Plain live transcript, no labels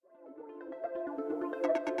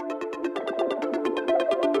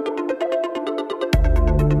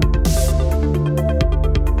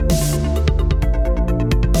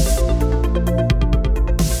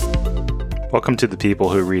Welcome to the People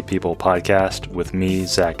Who Read People podcast with me,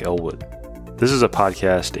 Zach Elwood. This is a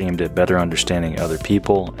podcast aimed at better understanding other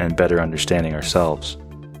people and better understanding ourselves.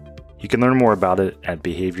 You can learn more about it at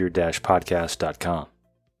behavior-podcast.com.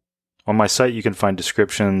 On my site, you can find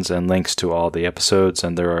descriptions and links to all the episodes,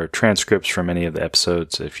 and there are transcripts from any of the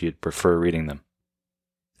episodes if you'd prefer reading them.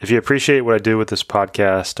 If you appreciate what I do with this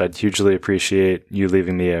podcast, I'd hugely appreciate you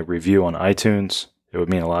leaving me a review on iTunes. It would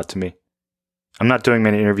mean a lot to me. I'm not doing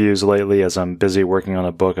many interviews lately as I'm busy working on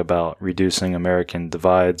a book about reducing American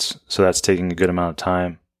divides, so that's taking a good amount of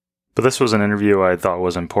time. But this was an interview I thought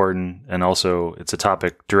was important, and also it's a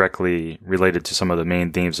topic directly related to some of the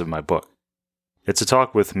main themes of my book. It's a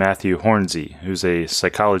talk with Matthew Hornsey, who's a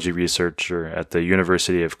psychology researcher at the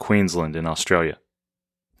University of Queensland in Australia.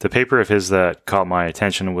 The paper of his that caught my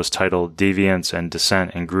attention was titled Deviance and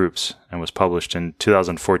Dissent in Groups and was published in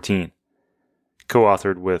 2014,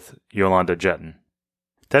 co-authored with Yolanda Jetton.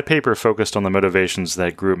 That paper focused on the motivations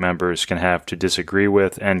that group members can have to disagree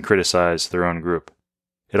with and criticize their own group.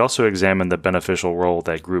 It also examined the beneficial role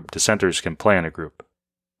that group dissenters can play in a group.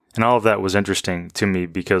 And all of that was interesting to me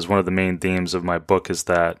because one of the main themes of my book is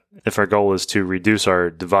that if our goal is to reduce our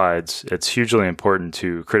divides, it's hugely important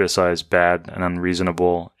to criticize bad and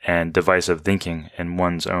unreasonable and divisive thinking in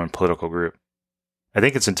one's own political group. I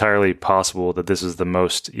think it's entirely possible that this is the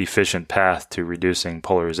most efficient path to reducing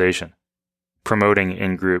polarization, promoting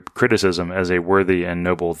in-group criticism as a worthy and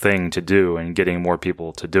noble thing to do and getting more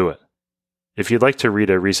people to do it. If you'd like to read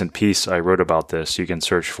a recent piece I wrote about this, you can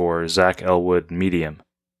search for Zach Elwood Medium.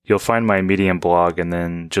 You'll find my Medium blog and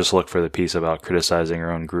then just look for the piece about criticizing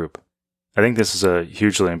your own group. I think this is a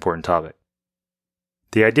hugely important topic.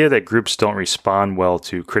 The idea that groups don't respond well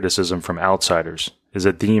to criticism from outsiders is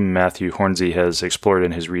a theme Matthew Hornsey has explored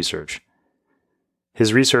in his research.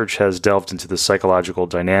 His research has delved into the psychological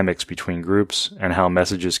dynamics between groups and how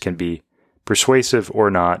messages can be persuasive or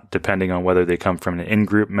not depending on whether they come from an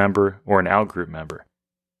in-group member or an out-group member,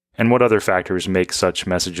 and what other factors make such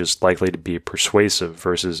messages likely to be persuasive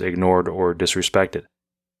versus ignored or disrespected.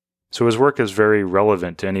 So his work is very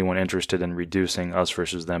relevant to anyone interested in reducing us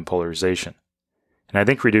versus them polarization. And I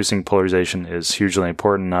think reducing polarization is hugely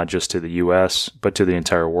important not just to the US, but to the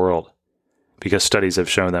entire world, because studies have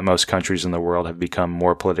shown that most countries in the world have become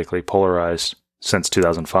more politically polarized since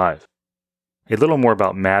 2005. A little more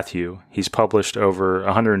about Matthew. He's published over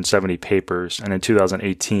 170 papers, and in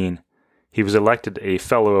 2018, he was elected a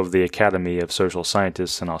Fellow of the Academy of Social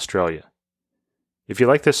Scientists in Australia. If you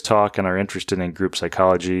like this talk and are interested in group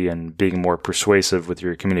psychology and being more persuasive with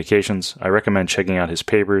your communications, I recommend checking out his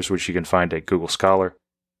papers, which you can find at Google Scholar.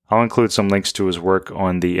 I'll include some links to his work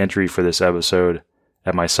on the entry for this episode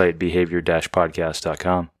at my site,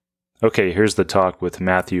 behavior-podcast.com. Okay, here's the talk with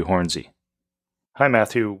Matthew Hornsey. Hi,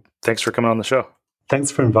 Matthew. Thanks for coming on the show. Thanks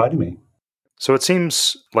for inviting me. So it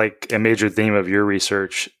seems like a major theme of your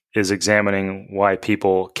research is examining why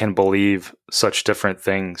people can believe such different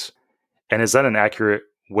things. And is that an accurate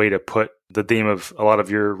way to put the theme of a lot of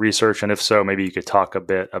your research? And if so, maybe you could talk a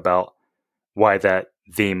bit about why that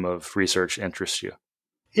theme of research interests you.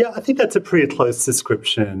 Yeah, I think that's a pretty close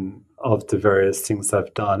description of the various things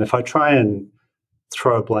I've done. If I try and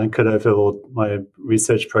throw a blanket over all my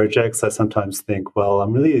research projects, I sometimes think, well,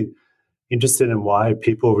 I'm really interested in why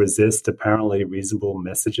people resist apparently reasonable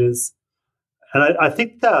messages. And I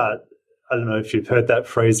think that, I don't know if you've heard that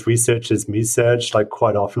phrase, research is me-search, like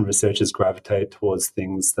quite often researchers gravitate towards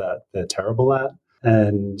things that they're terrible at.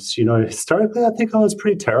 And, historically, I think I was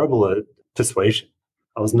pretty terrible at persuasion.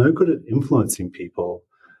 I was no good at influencing people.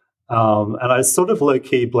 And I sort of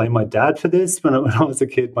low-key blame my dad for this. When I was a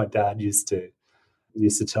kid, my dad used to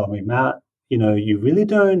tell me, Matt, you really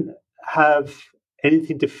don't have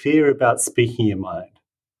anything to fear about speaking your mind.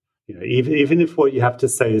 Even if what you have to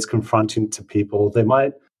say is confronting to people, they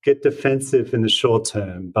might get defensive in the short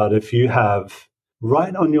term. But if you have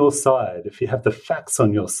right on your side, if you have the facts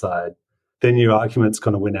on your side, then your argument's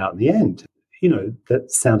going to win out in the end.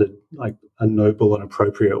 That sounded like a noble and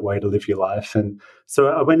appropriate way to live your life. And so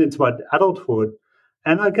I went into my adulthood,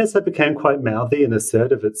 and I guess I became quite mouthy and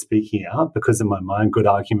assertive at speaking out because in my mind, good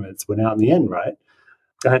arguments went out in the end, right?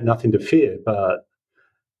 I had nothing to fear. But,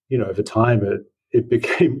 over time, it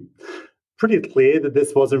became pretty clear that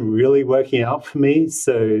this wasn't really working out for me.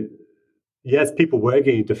 So, yes, people were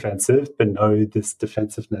getting defensive, but no, this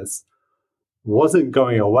defensiveness wasn't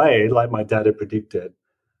going away like my dad had predicted.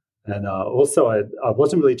 And also, I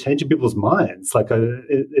wasn't really changing people's minds.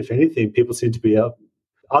 If anything,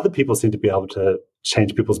 other people seem to be able to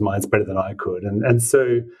change people's minds better than I could. And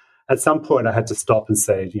so at some point, I had to stop and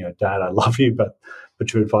say, Dad, I love you, but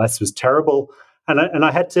your advice was terrible. And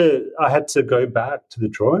I had to go back to the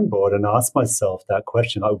drawing board and ask myself that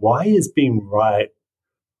question, like, why is being right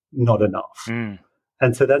not enough?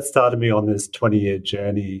 And so that started me on this 20-year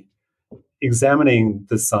journey examining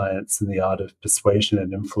the science and the art of persuasion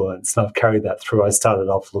and influence. And I've carried that through. I started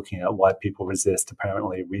off looking at why people resist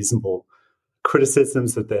apparently reasonable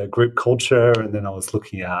criticisms of their group culture. And then I was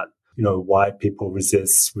looking at, why people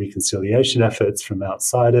resist reconciliation efforts from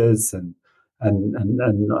outsiders. And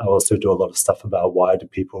I also do a lot of stuff about why do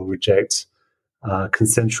people reject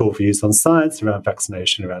consensual views on science around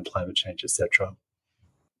vaccination, around climate change, etc.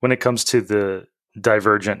 When it comes to the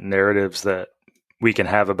divergent narratives that we can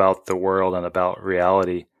have about the world and about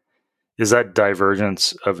reality, is that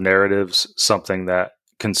divergence of narratives something that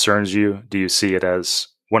concerns you? Do you see it as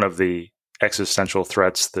one of the existential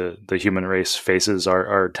threats the human race faces,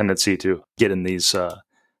 our tendency to get in these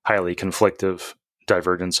highly conflictive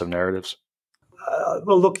divergence of narratives?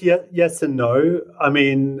 Well, look, yes and no. I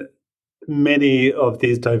mean, many of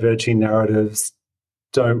these diverging narratives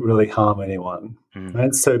don't really harm anyone,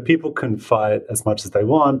 right? So people can fight as much as they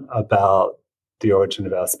want about the origin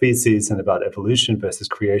of our species and about evolution versus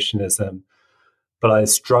creationism, but I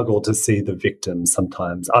struggle to see the victim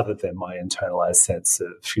sometimes, other than my internalized sense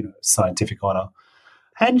of, scientific honor.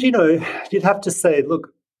 And, you'd have to say,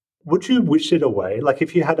 look, would you wish it away? Like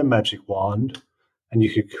if you had a magic wand and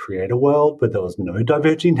you could create a world where there was no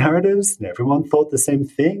diverging narratives and everyone thought the same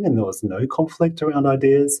thing and there was no conflict around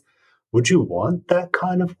ideas, would you want that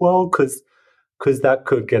kind of world? Because that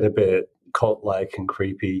could get a bit cult-like and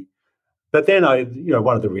creepy. But then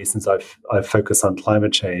one of the reasons I've focused on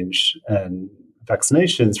climate change and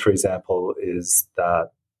vaccinations, for example, is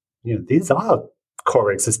that, these are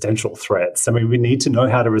core existential threats. I mean, we need to know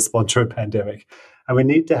how to respond to a pandemic and we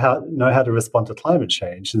need to know how to respond to climate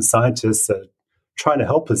change. And scientists are trying to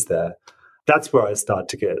help us there. That's where I start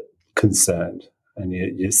to get concerned. And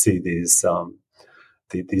you see these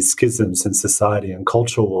schisms in society and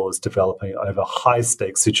cultural wars developing over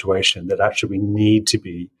high-stakes situation that actually we need to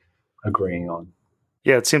be agreeing on.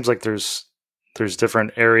 Yeah, it seems like there's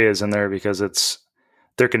different areas in there because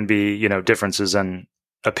there can be differences in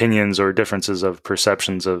opinions or differences of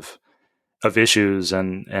perceptions of issues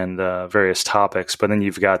and various topics, but then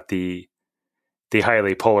you've got the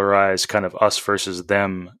highly polarized kind of us versus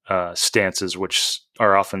them stances, which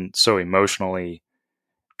are often so emotionally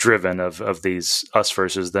driven of these us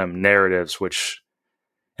versus them narratives, which,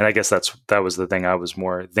 and I guess that was the thing I was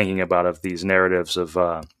more thinking about, of these narratives of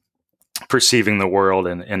perceiving the world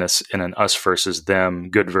in an us versus them,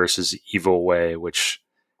 good versus evil way,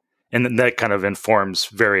 and that kind of informs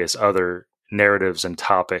various other narratives and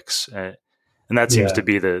topics. And that seems to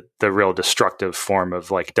be the real destructive form of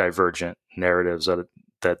like divergent narratives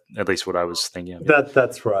that at least what I was thinking of.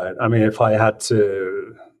 That's right. I mean, if I had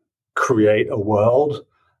to create a world,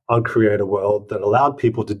 I'd create a world that allowed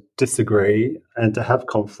people to disagree and to have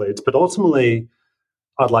conflict. But ultimately,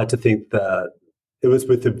 I'd like to think that it was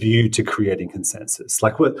with a view to creating consensus,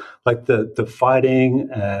 like the fighting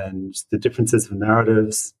and the differences of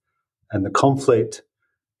narratives and the conflict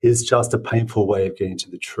is just a painful way of getting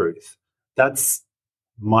to the truth. That's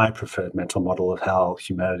my preferred mental model of how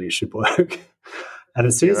humanity should work. And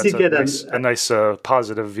as soon as you get a nice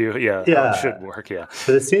positive view, how it should work,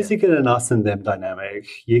 But as soon as you get an us and them dynamic,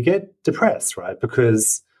 you get depressed, right?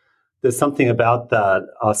 Because there's something about that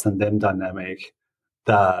us and them dynamic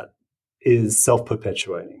that is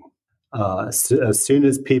self-perpetuating. As soon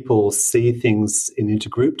as people see things in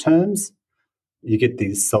intergroup terms, you get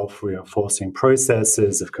these self-reinforcing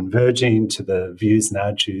processes of converging to the views and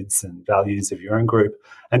attitudes and values of your own group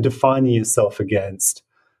and defining yourself against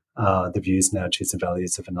the views and attitudes and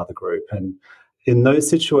values of another group. And in those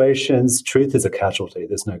situations, truth is a casualty,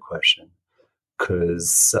 there's no question.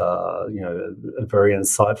 Because, a very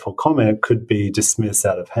insightful comment could be dismissed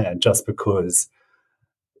out of hand just because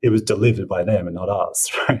it was delivered by them and not us,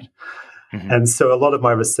 right? Mm-hmm. And so a lot of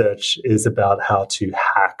my research is about how to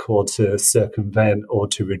hack or to circumvent or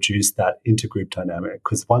to reduce that intergroup dynamic,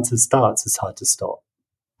 because once it starts, it's hard to stop.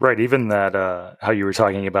 Right. Even that, how you were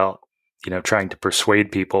talking about, trying to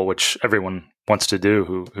persuade people, which everyone wants to do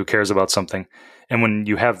who cares about something. And when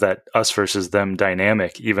you have that us versus them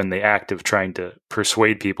dynamic, even the act of trying to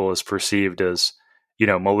persuade people is perceived as,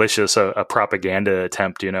 malicious, a propaganda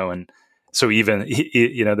attempt, and so even,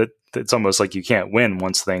 that it's almost like you can't win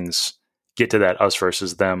once things get to that us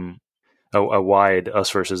versus them, a wide us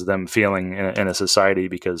versus them feeling in a society,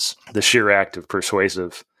 because the sheer act of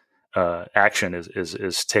persuasive action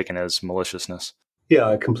is taken as maliciousness. Yeah,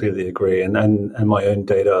 I completely agree. And my own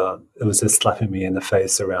data, it was just slapping me in the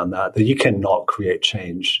face around that you cannot create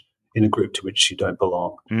change in a group to which you don't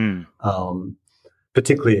belong.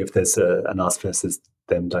 particularly if there's an us versus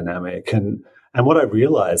them dynamic. And what I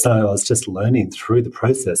realized, and I was just learning through the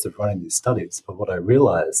process of running these studies, but what I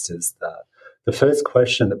realized is that the first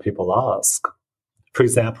question that people ask, for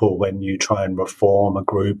example, when you try and reform a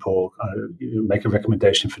group or you make a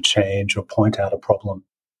recommendation for change or point out a problem,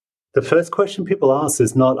 the first question people ask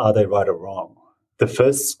is not, are they right or wrong? The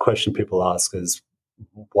first question people ask is,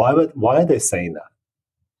 why are they saying that?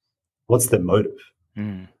 What's their motive?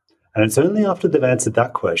 Mm. And it's only after they've answered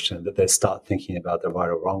that question that they start thinking about the right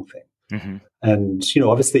or wrong thing. Mm-hmm. And,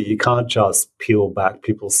 obviously you can't just peel back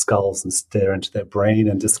people's skulls and stare into their brain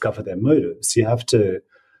and discover their motives. You have to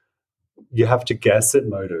guess at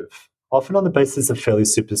motive, often on the basis of fairly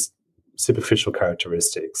superficial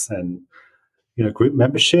characteristics. And, group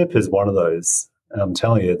membership is one of those. And I'm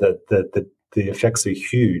telling you that the effects are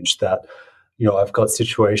huge, that, I've got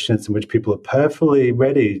situations in which people are perfectly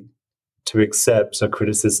ready to accept a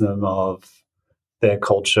criticism of their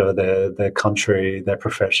culture, their country, their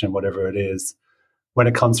profession, whatever it is, when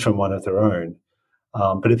it comes from one of their own.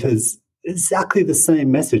 But if it's exactly the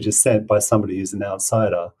same message is sent by somebody who's an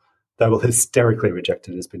outsider, they will hysterically reject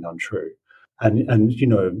it as being untrue.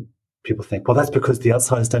 And people think, well, that's because the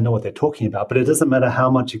outsiders don't know what they're talking about. But it doesn't matter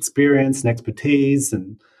how much experience and expertise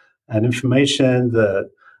and information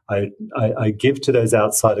that I give to those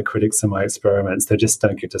outsider critics in my experiments, they just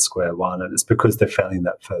don't get to square one. And it's because they're failing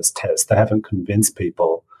that first test. They haven't convinced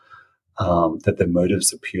people that their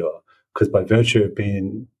motives are pure. Because by virtue of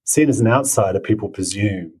being seen as an outsider, people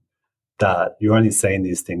presume that you're only saying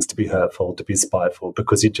these things to be hurtful, to be spiteful,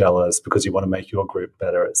 because you're jealous, because you want to make your group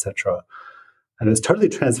better, etc. And it's totally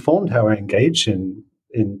transformed how I engage in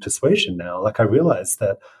persuasion now. Like I realized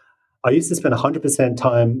that I used to spend 100%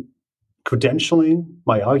 time credentialing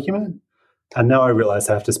my argument, and now I realize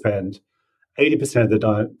I have to spend 80% of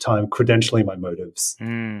the time credentialing my motives.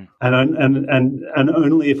 And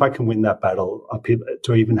only if I can win that battle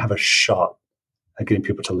do I even have a shot at getting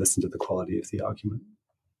people to listen to the quality of the argument.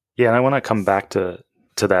 Yeah, and I want to come back to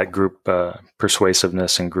that group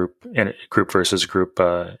persuasiveness and group versus group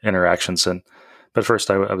interactions. But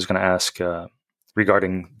first, I was going to ask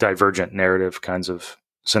regarding divergent narrative kinds of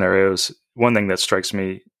scenarios. One thing that strikes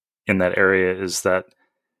me in that area is that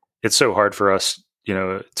it's so hard for us,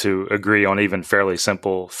 to agree on even fairly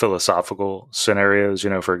simple philosophical scenarios.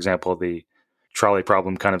 For example, the trolley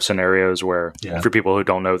problem kind of scenarios where, for people who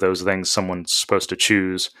don't know those things, someone's supposed to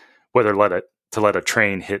choose whether to let a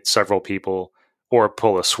train hit several people or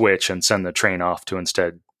pull a switch and send the train off to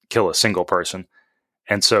instead kill a single person.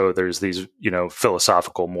 And so there's these,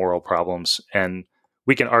 philosophical moral problems, and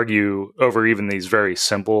we can argue over even these very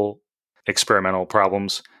simple experimental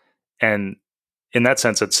problems. And in that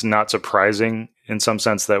sense, it's not surprising in some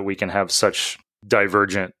sense that we can have such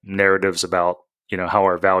divergent narratives about, how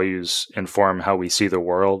our values inform how we see the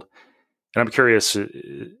world. And I'm curious,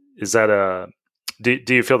 is that do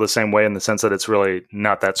you feel the same way in the sense that it's really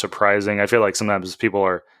not that surprising? I feel like sometimes people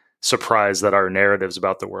are surprised that our narratives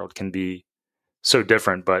about the world can be so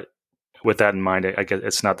different, but with that in mind, I guess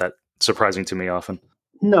it's not that surprising to me often.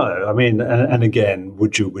 No, I mean, and again,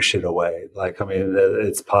 would you wish it away? Like, I mean,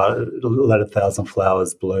 it's let 1,000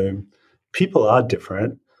 flowers bloom. People are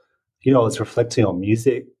different. I was reflecting on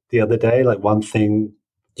music the other day. Like, one thing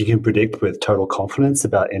you can predict with total confidence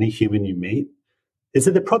about any human you meet is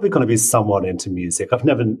that they're probably going to be somewhat into music. I've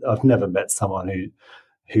never met someone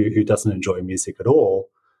who doesn't enjoy music at all.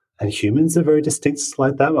 And humans are very distinct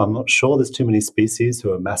like that. I'm not sure there's too many species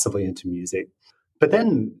who are massively into music. But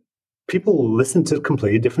then people listen to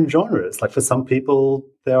completely different genres. Like for some people,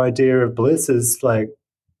 their idea of bliss is like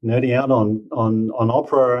nerding out on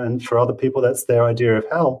opera, and for other people, that's their idea of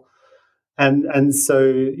hell. And so,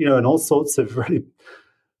 in all sorts of really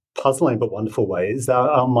puzzling but wonderful ways,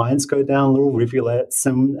 our minds go down little rivulets,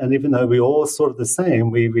 and even though we're all sort of the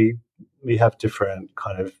same, we have different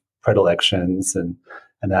kind of predilections and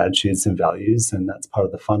attitudes and values, and that's part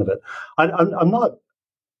of the fun of it. I'm not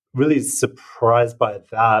really surprised by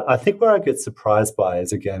that. I think where I get surprised by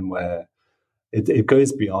is, again, where it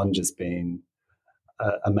goes beyond just being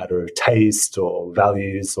a matter of taste or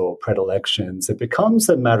values or predilections. It becomes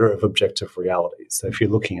a matter of objective reality. So if you're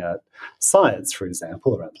looking at science, for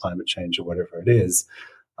example, around climate change or whatever it is,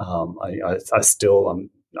 I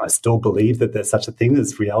still believe that there's such a thing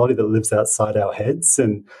as reality that lives outside our heads,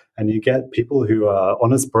 and you get people who are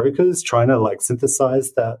honest brokers trying to like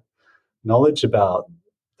synthesize that knowledge about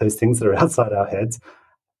those things that are outside our heads,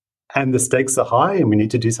 and the stakes are high and we need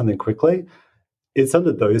to do something quickly. It's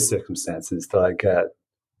under those circumstances that I get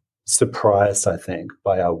surprised, I think,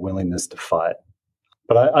 by our willingness to fight.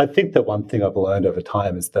 But I think that one thing I've learned over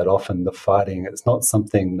time is that often the fighting is not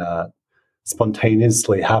something that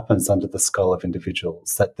spontaneously happens under the skull of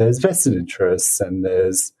individuals, that there's vested interests and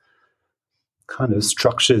there's kind of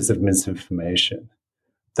structures of misinformation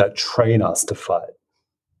that train us to fight.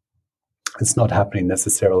 It's not happening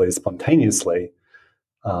necessarily spontaneously.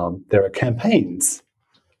 There are campaigns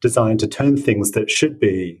designed to turn things that should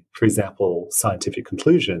be, for example, scientific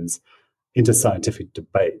conclusions into scientific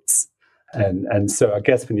debates. And so I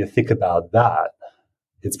guess when you think about that,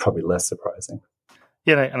 it's probably less surprising.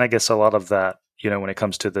 Yeah, and I guess a lot of that, when it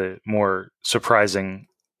comes to the more surprising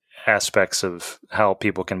aspects of how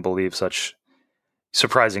people can believe such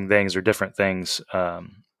surprising things or different things, a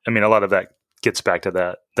lot of that gets back to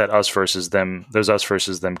that us versus them, those us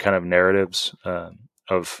versus them kind of narratives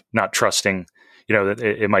of not trusting, that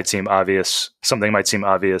it might seem obvious, something might seem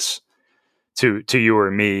obvious to you or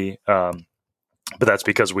me, but that's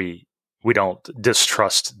because we don't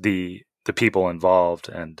distrust the people involved,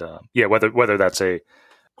 and whether that's a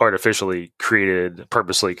artificially created,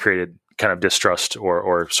 purposely created kind of distrust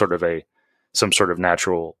or sort of some sort of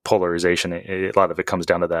natural polarization. A lot of it comes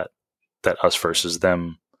down to that us versus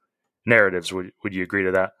them narratives. Would you agree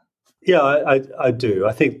to that? Yeah, I do.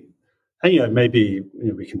 I think, and maybe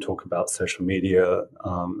we can talk about social media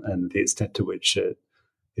and the extent to which it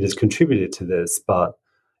has contributed to this, but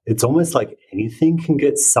it's almost like anything can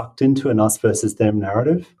get sucked into an us versus them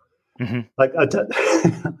narrative. Mm-hmm. Like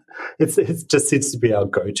it just seems to be our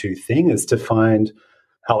go-to thing, is to find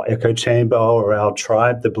our echo chamber or our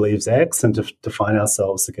tribe that believes X and to define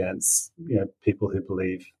ourselves against people who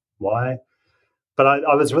believe Y. But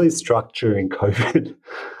I was really struck during COVID.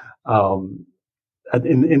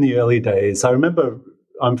 In the early days, I remember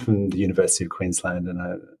I'm from the University of Queensland,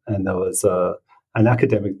 and there was an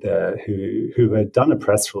academic there who had done a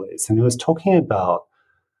press release, and he was talking about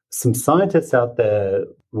some scientists out there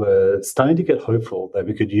were starting to get hopeful that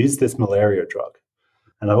we could use this malaria drug.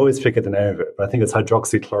 And I always forget the name of it, but I think it's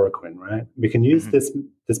hydroxychloroquine, right? We can use this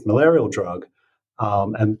malarial drug,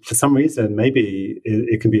 and for some reason, maybe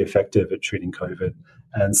it can be effective at treating COVID.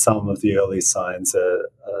 And some of the early signs are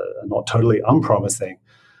not totally unpromising.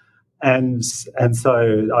 And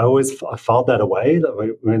so I filed that away. That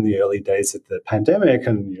we're in the early days of the pandemic,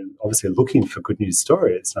 and obviously looking for good news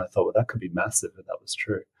stories. And I thought, well, that could be massive if that was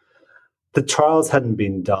true. The trials hadn't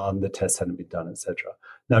been done, the tests hadn't been done, etc.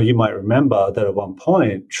 Now, you might remember that at one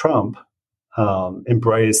point, Trump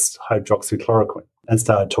embraced hydroxychloroquine and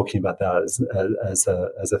started talking about that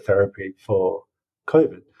as a therapy for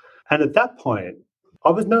COVID. And at that point,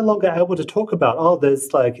 I was no longer able to talk about,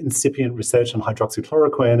 there's like incipient research on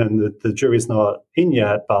hydroxychloroquine and the jury's not in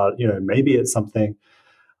yet, but maybe it's something.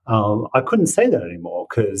 I couldn't say that anymore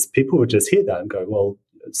because people would just hear that and go, well,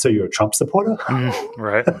 so you're a Trump supporter?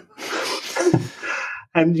 Right.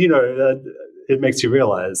 And, it makes you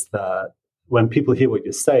realize that when people hear what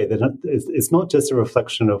you say, it's not just a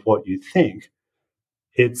reflection of what you think.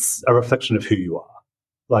 It's a reflection of who you are.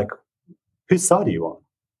 Like, whose side are you on?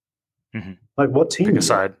 Mm-hmm. Like, what team? Pick a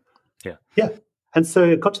side. Yeah. Yeah. And so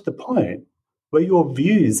it got to the point where your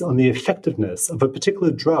views on the effectiveness of a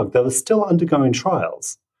particular drug that was still undergoing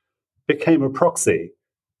trials became a proxy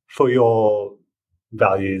for your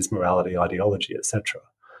values, morality, ideology, etc.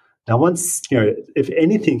 Now, once, if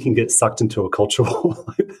anything can get sucked into a culture war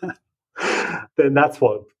like that, then that's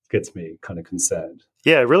what gets me kind of concerned.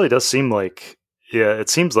 Yeah, it really does seem like, it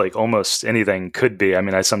seems like almost anything could be. I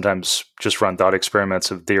mean, I sometimes just run thought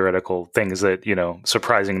experiments of theoretical things that,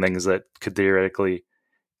 surprising things that could theoretically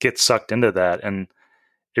get sucked into that. And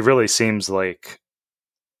it really seems like,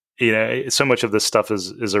 so much of this stuff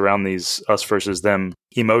is around these us versus them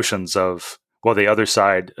emotions of, well, the other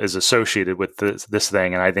side is associated with this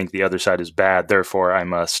thing, and I think the other side is bad, therefore I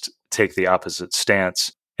must take the opposite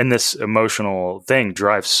stance. And this emotional thing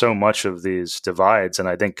drives so much of these divides, and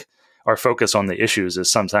I think our focus on the issues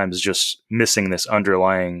is sometimes just missing this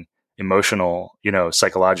underlying emotional,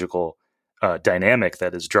 psychological dynamic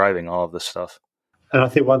that is driving all of this stuff. And I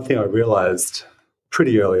think one thing I realized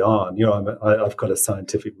pretty early on, I've got a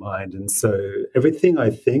scientific mind, and so everything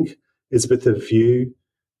I think is with a view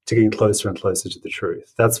to getting closer and closer to the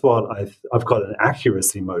truth. That's what I've got an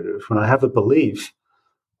accuracy motive. When I have a belief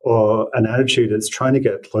or an attitude, it's trying to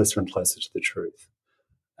get closer and closer to the truth.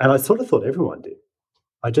 And I sort of thought everyone did.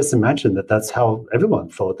 I just imagined that that's how everyone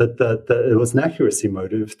thought, that it was an accuracy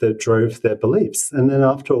motive that drove their beliefs. And then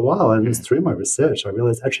after a while, and through my research, I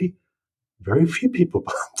realized actually very few people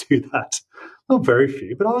do that. Not very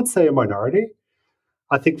few, but I would say a minority.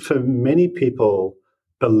 I think for many people,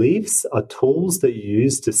 beliefs are tools that you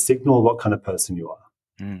use to signal what kind of person you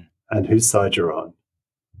are and whose side you're on.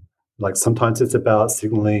 Like sometimes it's about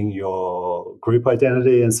signaling your group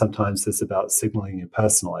identity, and sometimes it's about signaling your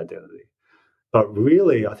personal identity. But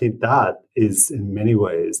really, I think that is in many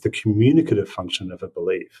ways the communicative function of a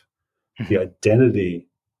belief. The identity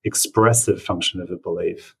expressive function of a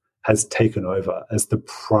belief has taken over as the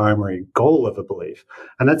primary goal of a belief.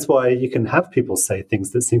 And that's why you can have people say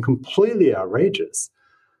things that seem completely outrageous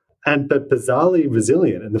but bizarrely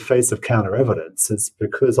resilient in the face of counter evidence. It's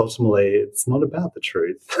because ultimately it's not about the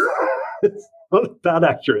truth. It's not about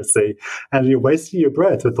accuracy. And you're wasting your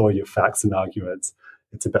breath with all your facts and arguments.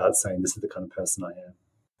 It's about saying, this is the kind of person I am.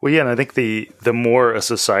 Well, yeah, and I think the more a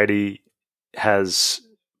society has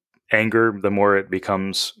anger, the more it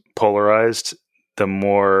becomes polarized, the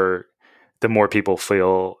more people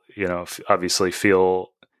feel, obviously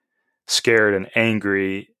feel scared and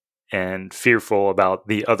angry and fearful about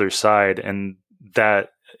the other side. And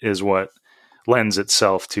that is what lends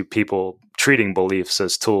itself to people treating beliefs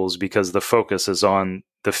as tools, because the focus is on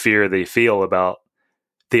the fear they feel about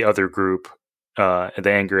the other group, the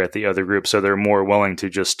anger at the other group. So they're more willing to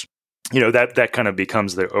just, that kind of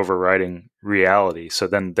becomes their overriding reality. So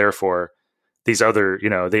then therefore these other,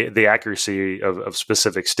 the accuracy of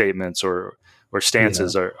specific statements or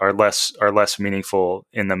stances are less meaningful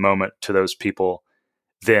in the moment to those people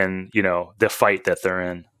than, the fight that they're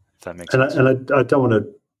in, if that makes sense. And I don't want to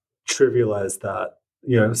trivialize that.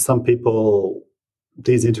 Some people,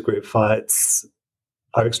 these intergroup fights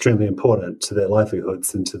are extremely important to their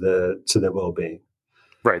livelihoods and to their well-being.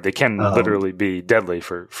 Right. They can literally be deadly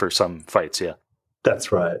for some fights. Yeah.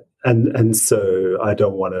 That's right. And so I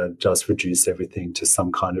don't want to just reduce everything to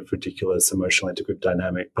some kind of ridiculous emotional intergroup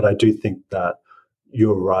dynamic, but I do think that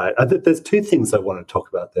you're right. There's two things I want to talk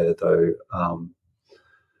about there, though.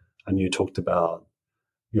 And you talked about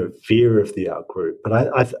fear of the outgroup, but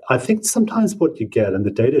I think sometimes what you get, and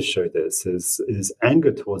the data show this, is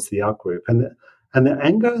anger towards the outgroup, and the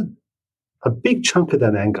anger, a big chunk of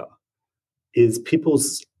that anger, is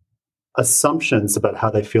people's assumptions about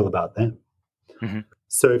how they feel about them. Mm-hmm.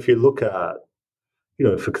 So if you look at,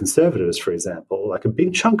 for conservatives, for example, like a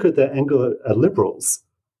big chunk of their anger at liberals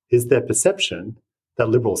is their perception that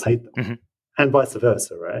liberals hate them, mm-hmm. and vice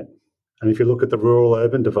versa, right? And if you look at the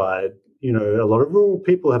rural-urban divide, a lot of rural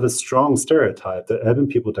people have a strong stereotype that urban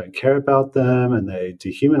people don't care about them, and they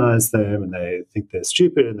dehumanize them, and they think they're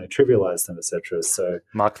stupid, and they trivialize them, etc. So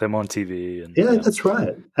mock them on TV. And, yeah, that's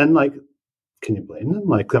right. And can you blame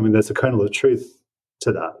them? There's a kernel of truth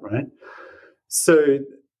to that, right? So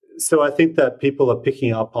I think that people are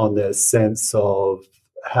picking up on their sense of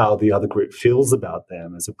how the other group feels about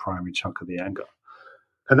them as a primary chunk of the anger.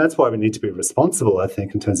 And that's why we need to be responsible, I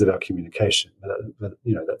think, in terms of our communication. But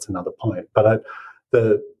that's another point. But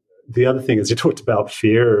the other thing is, you talked about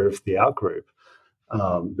fear of the outgroup,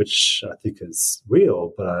 which I think is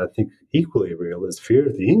real, but I think equally real is fear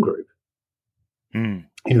of the in-group. Mm.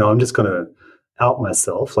 I'm just going to out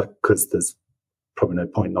myself, because there's probably no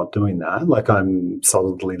point not doing that. I'm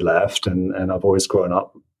solidly left, and I've always grown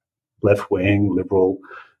up left-wing, liberal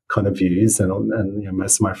kind of views, and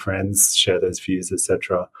most of my friends share those views,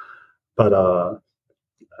 etc. But I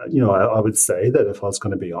would say that if I was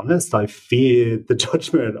going to be honest, I feared the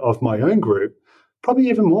judgment of my own group, probably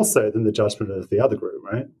even more so than the judgment of the other group,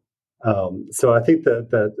 right? So I think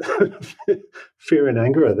that fear and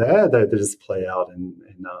anger are there; they just play out in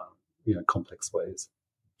complex ways.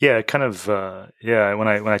 Yeah, kind of. When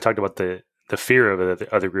I talked about the fear of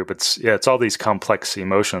the other group, it's all these complex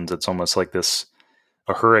emotions. It's almost like a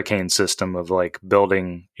hurricane system of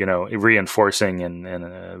building, reinforcing and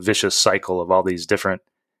a vicious cycle of all these different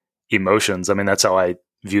emotions. I mean, that's how I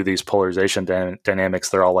view these polarization dynamics.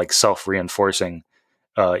 They're all self-reinforcing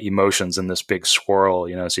emotions in this big swirl,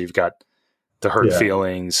 so you've got the hurt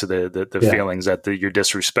feelings, the feelings that you're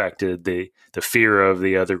disrespected, the fear of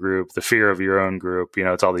the other group, the fear of your own group,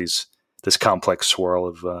 it's all this complex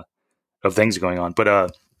swirl of things going on.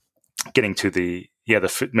 But getting to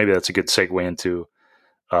maybe that's a good segue into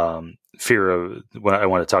fear of when I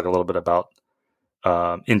want to talk a little bit about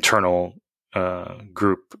internal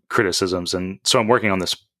group criticisms. And so I'm working on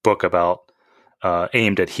this book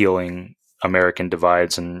aimed at healing American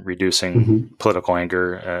divides and reducing political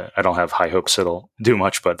anger. I don't have high hopes it'll do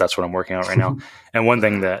much, but that's what I'm working on right now. And one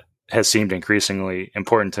thing that has seemed increasingly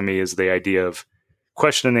important to me is the idea of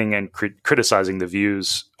questioning and criticizing the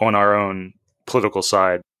views on our own political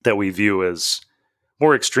side that we view as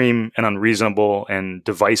more extreme and unreasonable and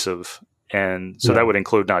divisive. And so that would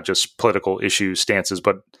include not just political issue stances,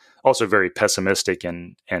 but also very pessimistic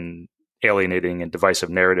and alienating and divisive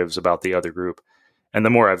narratives about the other group. And the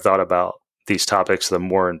more I've thought about these topics, the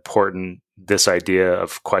more important this idea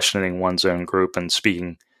of questioning one's own group and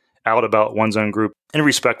speaking out about one's own group in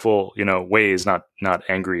respectful, ways, not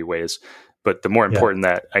angry ways, But the more important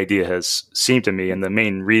that idea has seemed to me, and the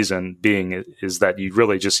main reason being is that you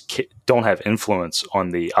really just don't have influence on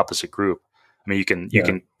the opposite group. I mean, you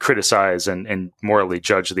can criticize and morally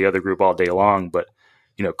judge the other group all day long, but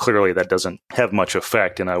clearly that doesn't have much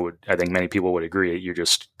effect. And I think many people would agree you're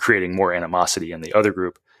just creating more animosity in the other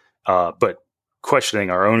group. But questioning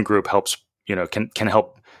our own group helps, can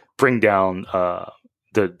help bring down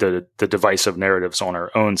the divisive narratives on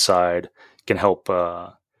our own side, can help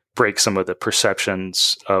break some of the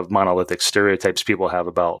perceptions of monolithic stereotypes people have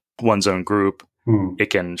about one's own group. It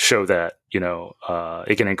can show that,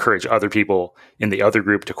 it can encourage other people in the other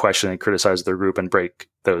group to question and criticize their group and break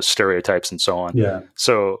those stereotypes and so on. Yeah.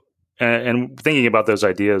 So, and thinking about those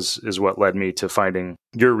ideas is what led me to finding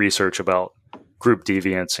your research about group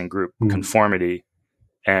deviance and group conformity.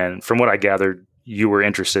 And from what I gathered, you were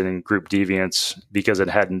interested in group deviance because it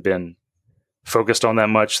hadn't been focused on that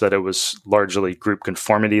much, that it was largely group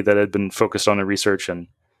conformity that had been focused on in research. And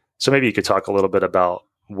so maybe you could talk a little bit about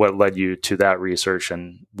what led you to that research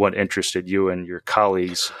and what interested you and your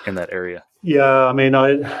colleagues in that area. Yeah, I mean,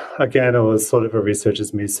 it was sort of a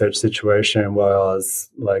researcher's research situation where I was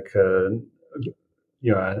like a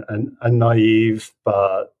naive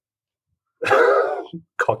but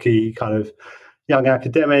cocky kind of young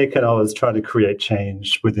academic, and I was trying to create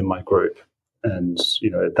change within my group. And,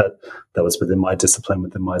 that was within my discipline,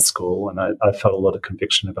 within my school. And I felt a lot of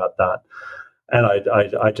conviction about that. And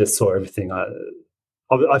I just saw everything.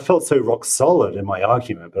 I felt so rock solid in my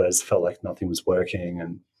argument, but I just felt like nothing was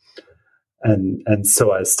working. And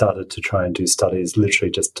so I started to try and do studies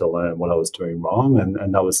literally just to learn what I was doing wrong.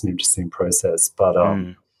 And that was an interesting process. But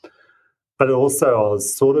also I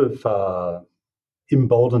was sort of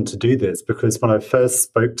emboldened to do this because when I first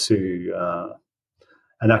spoke to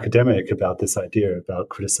an academic about this idea about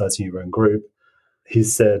criticizing your own group, he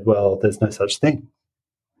said, well, there's no such thing.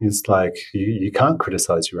 He's like, you can't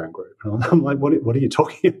criticize your own group. And I'm like, what are you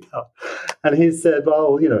talking about? And he said,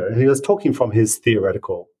 well, he was talking from his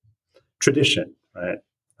theoretical tradition, right,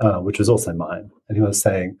 which was also mine. And he was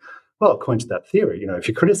saying, well, according to that theory, if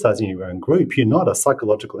you're criticizing your own group, you're not a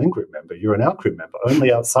psychological in-group member. You're an out-group member.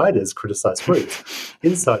 Only outsiders criticize groups.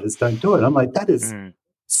 Insiders don't do it. I'm like, that is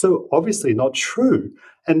so obviously not true.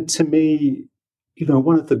 And to me,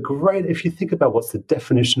 one of the great, if you think about what's the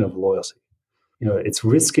definition of loyalty, it's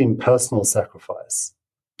risking personal sacrifice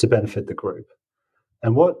to benefit the group.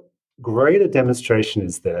 And what greater demonstration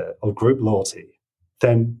is there of group loyalty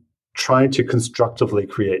than trying to constructively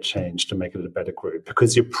create change to make it a better group?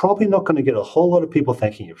 Because you're probably not going to get a whole lot of people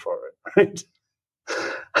thanking you for it, right?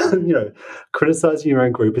 Criticizing your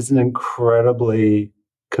own group is an incredibly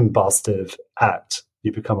combustive act.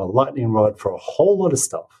 You become a lightning rod for a whole lot of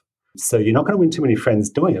stuff. So you're not going to win too many friends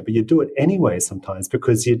doing it, but you do it anyway sometimes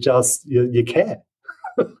because you care.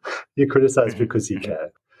 You criticize because you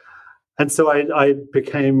care. And so I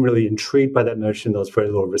became really intrigued by that notion. There was very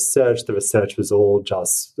little research. The research was all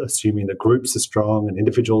just assuming that groups are strong and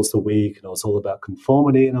individuals are weak, and it was all about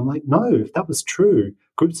conformity. And I'm like, no, if that was true,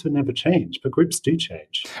 groups would never change, but groups do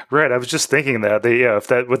change. Right. I was just thinking that.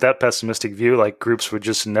 With that pessimistic view, like groups would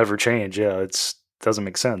just never change. Yeah, it doesn't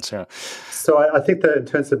make sense. Yeah. So I think that in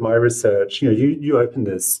terms of my research, you opened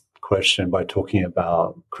this question by talking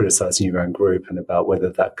about criticizing your own group and about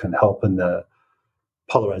whether that can help in the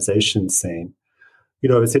polarization scene.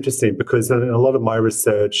 It's interesting because in a lot of my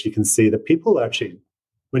research, you can see that people actually,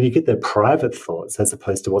 when you get their private thoughts as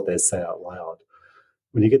opposed to what they say out loud,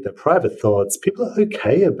 when you get their private thoughts, people are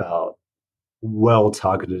okay about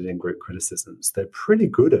well-targeted in-group criticisms. They're pretty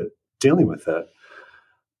good at dealing with it,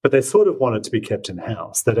 but they sort of want it to be kept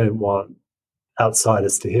in-house. They don't want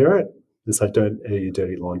outsiders to hear it. It's like, don't air your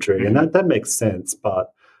dirty laundry. And that makes sense.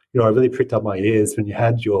 But, I really pricked up my ears when you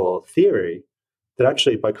had your theory that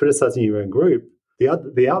actually by criticizing your own group,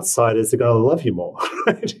 the outsiders are going to love you more.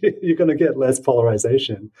 Right? You're going to get less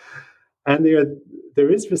polarization. And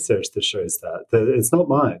there is research that shows that it's not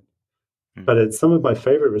mine, but it's some of my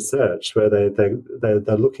favorite research where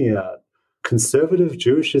they're looking at conservative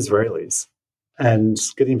Jewish Israelis and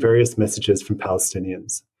getting various messages from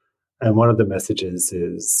Palestinians. And one of the messages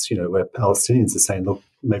is, where Palestinians are saying, look,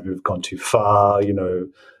 maybe we've gone too far,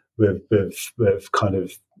 we've kind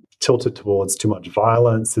of tilted towards too much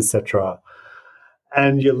violence, etc.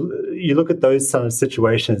 And you look at those kind of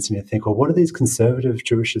situations and you think, well, what are these conservative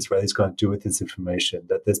Jewish Israelis going to do with this information?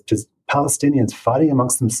 That there's just Palestinians fighting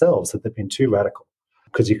amongst themselves, that they've been too radical.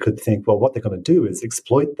 Because you could think, well, what they're going to do is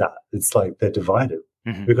exploit that. It's like they're divided.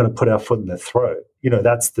 Mm-hmm. We're going to put our foot in their throat.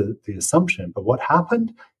 That's the assumption. But what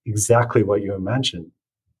happened? Exactly what you imagined.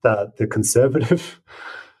 That the conservative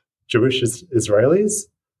Jewish Israelis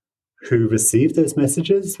who receive those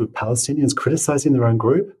messages with Palestinians criticizing their own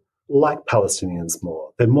group like Palestinians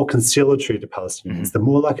more. They're more conciliatory to Palestinians. They're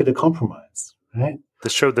more likely to compromise, right?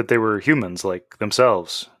 This showed that they were humans like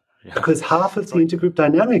themselves. Yeah. Because half of the intergroup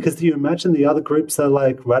dynamic is that you imagine the other groups are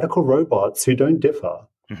like radical robots who don't differ.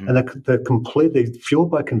 And they're completely fueled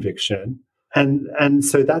by conviction. And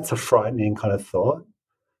so that's a frightening kind of thought.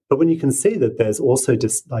 But when you can see that there's also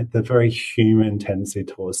just like the very human tendency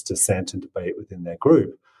towards dissent and debate within their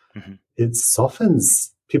group, it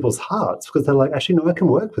softens people's hearts because they're like, actually, no, I can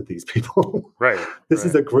work with these people. Right. This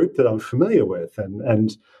is a group that I'm familiar with.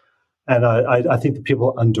 And I think that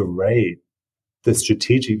people underrate the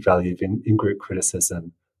strategic value of in-group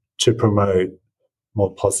criticism to promote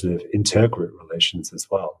more positive intergroup relations as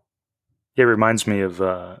well. It reminds me of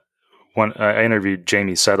one. I interviewed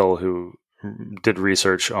Jamie Settle, who did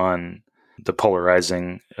research on the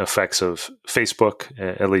polarizing effects of Facebook.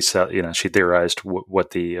 At least, she theorized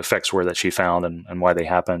what the effects were that she found and why they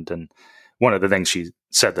happened. And one of the things she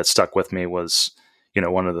said that stuck with me was,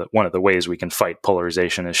 one of the ways we can fight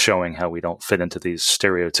polarization is showing how we don't fit into these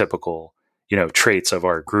stereotypical, traits of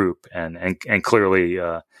our group, and clearly,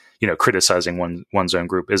 criticizing one's own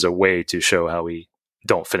group is a way to show how we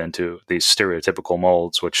don't fit into these stereotypical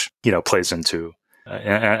molds, which, plays into,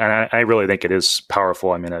 and I really think it is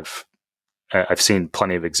powerful. I mean, I've seen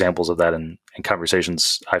plenty of examples of that in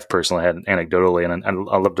conversations I've personally had anecdotally, and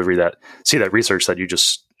I'd love to see that research that you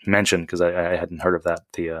just mentioned, because I hadn't heard of that,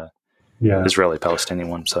 the Israeli-Palestinian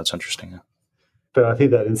one, so that's interesting. But I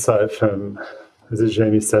think that insight from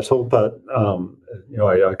Jamie Settle, but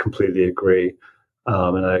I completely agree,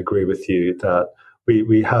 and I agree with you that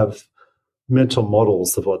we have mental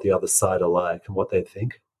models of what the other side are like and what they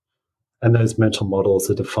think, and those mental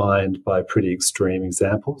models are defined by pretty extreme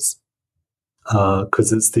examples,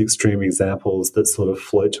 because it's the extreme examples that sort of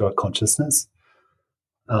float to our consciousness,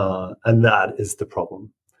 and that is the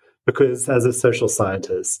problem. Because as a social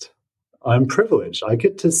scientist, I'm privileged. I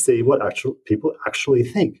get to see what people actually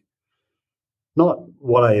think, not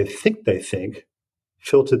what I think they think,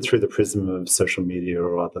 filtered through the prism of social media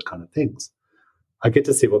or other kind of things. I get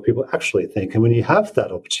to see what people actually think. And when you have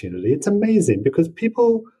that opportunity, it's amazing because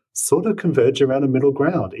people sort of converge around a middle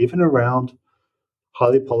ground, even around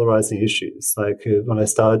highly polarizing issues. Like when I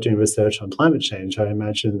started doing research on climate change, I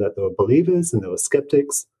imagined that there were believers and there were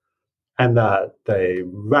skeptics, and that they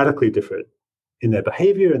radically differed in their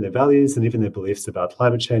behavior and their values and even their beliefs about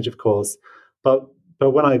climate change, of course. But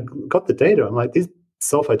when I got the data, I'm like, these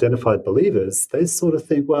self-identified believers, they sort of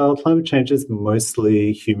think, well, climate change is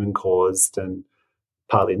mostly human-caused and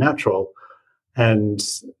partly natural. And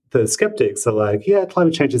the skeptics are like, yeah,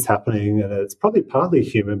 climate change is happening and it's probably partly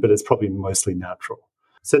human, but it's probably mostly natural.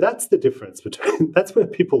 So that's the difference that's where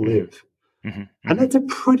people live. Mm-hmm. And that's a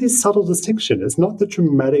pretty subtle distinction. It's not the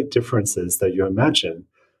dramatic differences that you imagine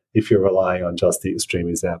if you're relying on just the extreme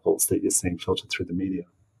examples that you're seeing filtered through the media.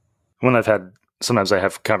 Sometimes I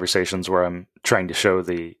have conversations where I'm trying to show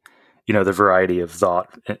the variety of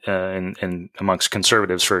thought in amongst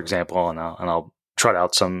conservatives, for example, and I'll trot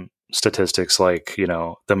out some statistics like,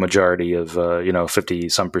 the majority of, 50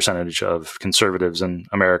 some percentage of conservatives in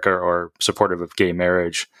America are supportive of gay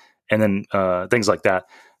marriage, and then things like that.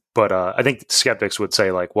 But I think skeptics would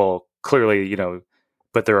say like, well, clearly,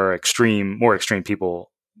 but there are more extreme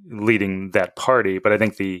people leading that party. But I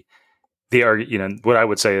think what I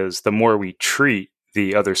would say is the more we treat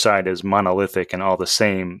the other side as monolithic and all the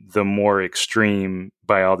same, the more extreme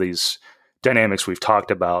by all these dynamics we've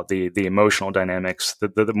talked about, the emotional dynamics,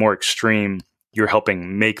 the more extreme you're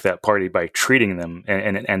helping make that party by treating them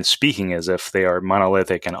and speaking as if they are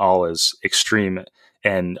monolithic and all as extreme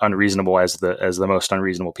and unreasonable as the most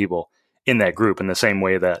unreasonable people in that group, in the same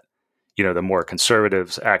way that, the more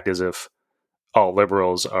conservatives act as if all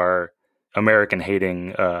liberals are American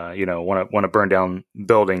hating, want to burn down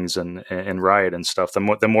buildings and riot and stuff.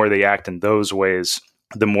 The more they act in those ways,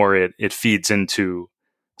 the more it feeds into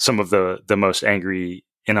some of the most angry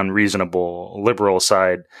and unreasonable liberal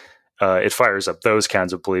side. It fires up those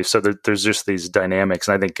kinds of beliefs. So there's just these dynamics.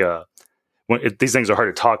 And I think these things are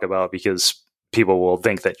hard to talk about because people will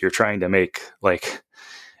think that you're trying to make like,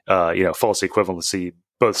 false equivalency,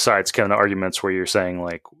 both sides kind of arguments where you're saying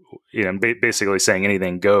like, basically saying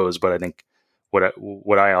anything goes. But I think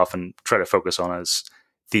what I often try to focus on is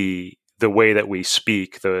the way that we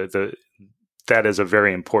speak, that is a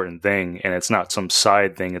very important thing. And it's not some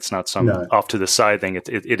side thing. It's not some off to the side thing.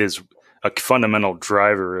 It is a fundamental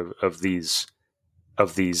driver of these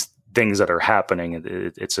things that are happening.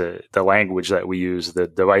 It's the language that we use, the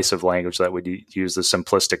divisive language that we use, the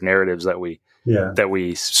simplistic narratives that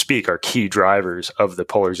we speak are key drivers of the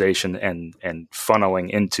polarization and funneling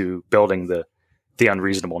into building the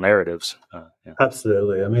unreasonable narratives.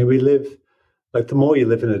 Absolutely. I mean, we live, like, the more you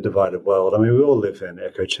live in a divided world, I mean, we all live in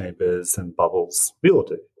echo chambers and bubbles. We all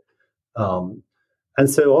do. And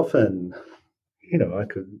so often, I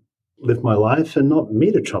could live my life and not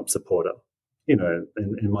meet a Trump supporter,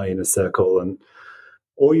 in my inner circle. And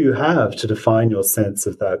all you have to define your sense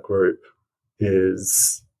of that group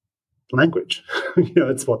is language.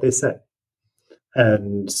 It's what they say.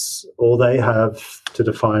 And all they have to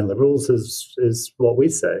define liberals is what we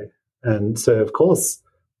say. And so, of course,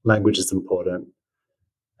 language is important,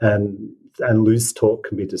 and loose talk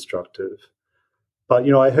can be destructive. But,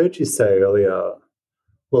 I heard you say earlier,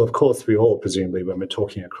 well, of course, we all, presumably, when we're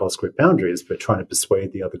talking across group boundaries, we're trying to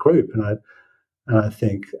persuade the other group. And I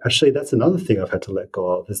think, actually, that's another thing I've had to let go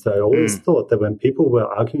of, is that I always thought that when people were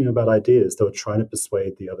arguing about ideas, they were trying to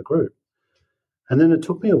persuade the other group. And then it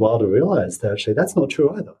took me a while to realize that actually that's not true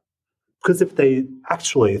either. Because if they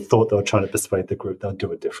actually thought they were trying to persuade the group, they'll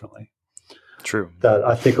do it differently. True. That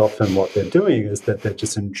I think often what they're doing is that they're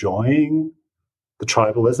just enjoying the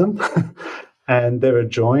tribalism and they're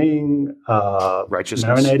enjoying righteousness,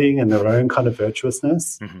 marinating in their own kind of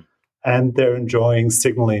virtuousness. Mm-hmm. And they're enjoying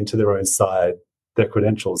signaling to their own side their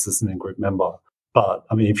credentials as an in-group member. But,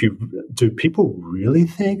 I mean, do people really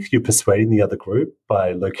think you're persuading the other group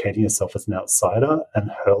by locating yourself as an outsider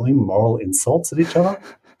and hurling moral insults at each other?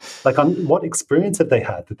 Like, what experience have they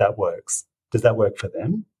had that works? Does that work for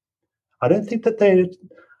them? I don't think that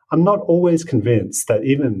I'm not always convinced that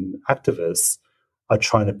even activists are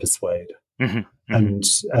trying to persuade. Mm-hmm. And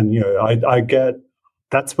I get,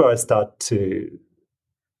 that's where I start to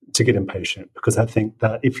get impatient, because I think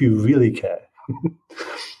that if you really care,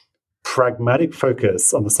 pragmatic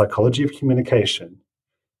focus on the psychology of communication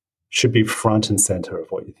should be front and center of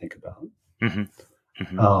what you think about. Mm-hmm.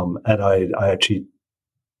 Mm-hmm. And I actually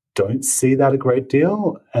don't see that a great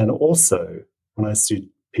deal. And also, when I see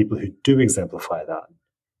people who do exemplify that,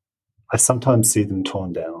 I sometimes see them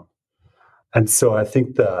torn down. And so I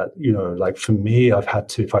think that, like, for me, I've had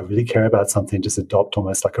to, if I really care about something, just adopt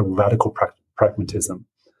almost like a radical pragmatism.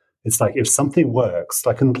 It's like, if something works,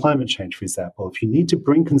 like in climate change, for example, if you need to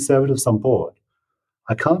bring conservatives on board,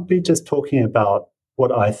 I can't be just talking about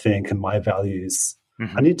what I think and my values.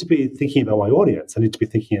 Mm-hmm. I need to be thinking about my audience. I need to be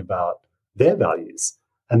thinking about their values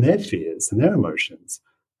and their fears and their emotions.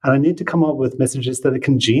 And I need to come up with messages that are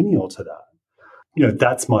congenial to that.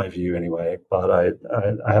 That's my view anyway. But I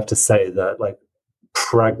have to say that, like,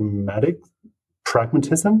 pragmatism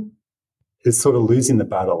is sort of losing the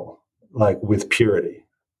battle, like, with purity.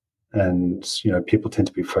 And, people tend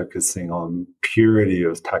to be focusing on purity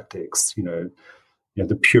of tactics,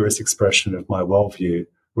 the purest expression of my worldview,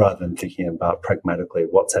 rather than thinking about pragmatically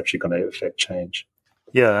what's actually going to affect change.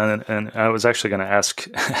 Yeah, and I was actually going to ask,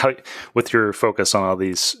 how, with your focus on all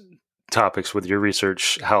these topics, with your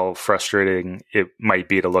research, how frustrating it might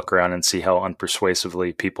be to look around and see how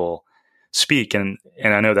unpersuasively people speak. And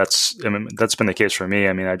I know that's been the case for me.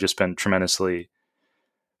 I mean, I've just been tremendously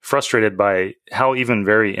frustrated by how even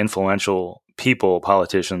very influential people,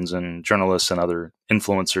 politicians and journalists and other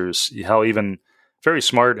influencers, how even very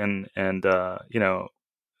smart and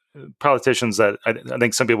politicians that I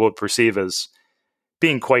think some people would perceive as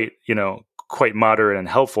being quite moderate and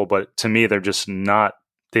helpful, but to me, they're just not.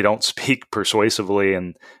 They don't speak persuasively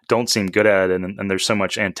and don't seem good at it, and there's so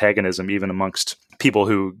much antagonism even amongst people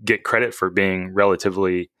who get credit for being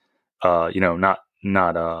relatively, not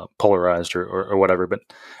polarized or whatever. But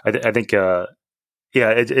I think,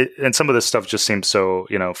 and some of this stuff just seems so,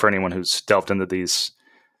 for anyone who's delved into these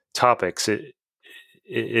topics,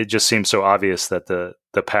 it just seems so obvious that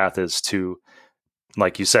the path is to,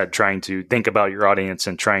 like you said, trying to think about your audience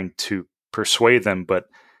and trying to persuade them. But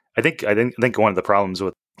I think one of the problems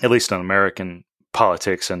with, at least in American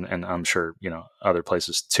politics, and I'm sure, other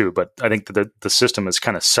places too, but I think that the system is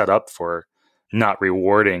kind of set up for not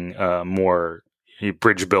rewarding more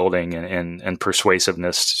bridge building and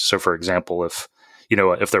persuasiveness. So, for example, if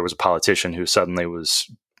there was a politician who suddenly was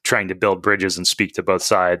trying to build bridges and speak to both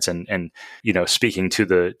sides and speaking to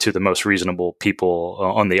the most reasonable people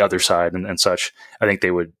on the other side and such, I think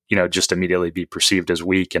they would just immediately be perceived as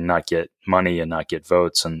weak and not get money and not get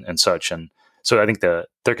votes and such. And so I think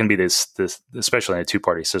there can be this, especially in a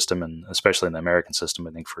two-party system and especially in the American system,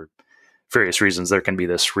 I think for various reasons, there can be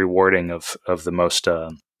this rewarding of the most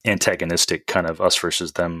antagonistic kind of us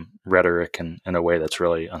versus them rhetoric in a way that's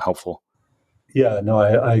really unhelpful. Yeah, no,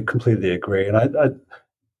 I completely agree. And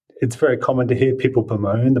it's very common to hear people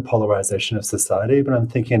bemoan the polarization of society, but I'm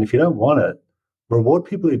thinking if you don't want it, reward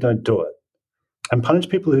people who don't do it and punish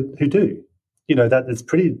people who do. That is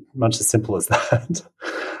pretty much as simple as that.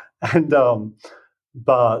 And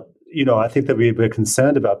but I think that we're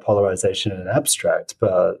concerned about polarization in abstract,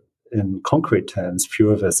 but in concrete terms, few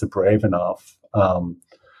of us are brave enough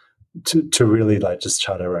to really just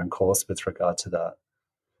chart our own course with regard to that.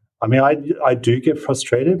 I mean, I do get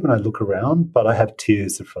frustrated when I look around, but I have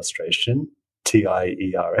tears of frustration,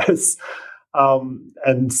 TIERS.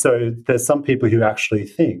 And so there's some people who actually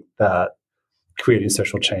think that creating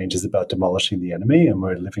social change is about demolishing the enemy, and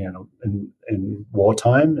we're living in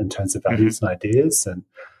wartime in terms of values and ideas.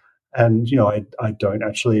 And I don't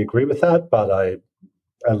actually agree with that, but I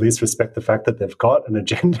at least respect the fact that they've got an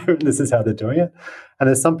agenda and this is how they're doing it. And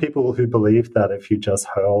there's some people who believe that if you just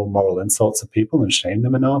hurl moral insults at people and shame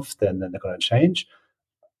them enough, then they're going to change.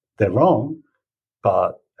 They're wrong,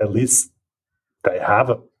 but at least they're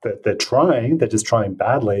trying. They're just trying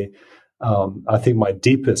badly. I think my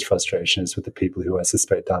deepest frustration is with the people who I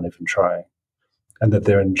suspect aren't even trying, and that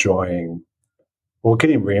they're enjoying or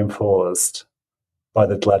getting reinforced by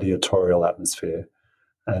the gladiatorial atmosphere.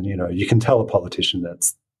 And, you can tell a politician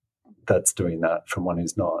that's doing that from one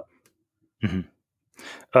who's not. Mm-hmm.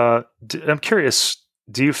 I'm curious,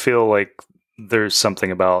 do you feel like there's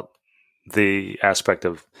something about the aspect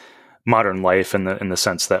of modern life in the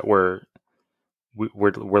sense that we're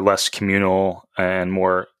less communal and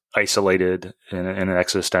more isolated in an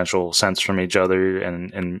existential sense from each other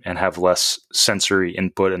and have less sensory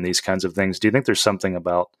input in these kinds of things? Do you think there's something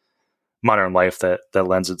about modern life that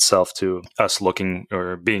lends itself to us looking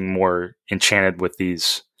or being more enchanted with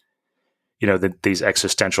these, these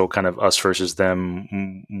existential kind of us versus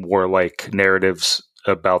them warlike narratives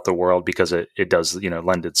about the world, because it does,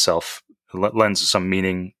 lends some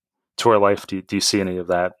meaning to our life? Do you see any of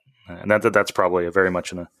that? And that's probably very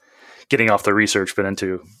much getting off the research, but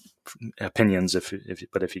into opinions, if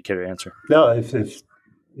you care to answer. No, if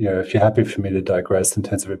you're happy for me to digress in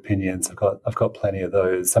terms of opinions, I've got plenty of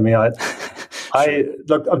those. I mean,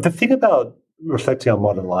 look, the thing about reflecting on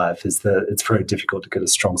modern life is that it's very difficult to get a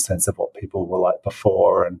strong sense of what people were like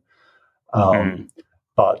before, and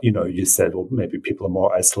but you said, well, maybe people are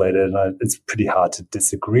more isolated, and it's pretty hard to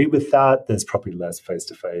disagree with that. There's probably less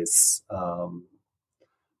face-to-face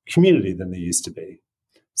community than there used to be.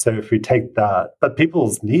 So if we take that, but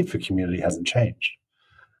people's need for community hasn't changed.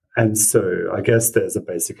 And so I guess there's a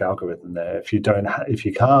basic algorithm there. If you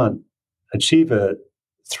can't achieve it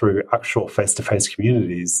through actual face-to-face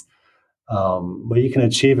communities, well, you can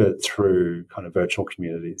achieve it through kind of virtual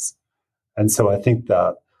communities. And so I think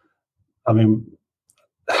that, I mean,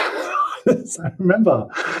 I remember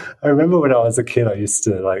when I was a kid, I used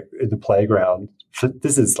to in the playground.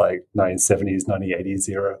 This is 1970s, 1980s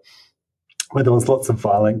era, where there was lots of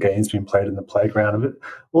violent games being played in the playground.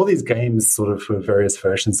 All these games sort of were various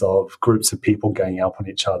versions of groups of people ganging up on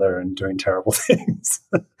each other and doing terrible things.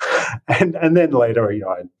 and then later,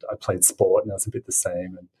 I played sport, and that was a bit the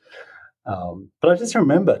same. And but I just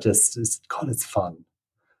remember, God, it's fun,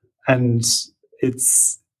 and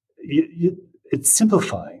it's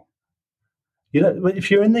simplifying.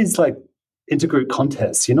 If you're in these intergroup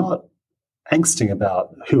contests, you're not angsting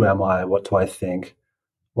about who am I, what do I think,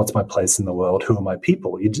 what's my place in the world, who are my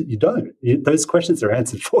people. You don't. Those questions are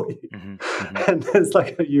answered for you. And there's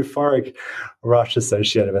a euphoric rush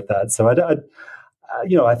associated with that. So I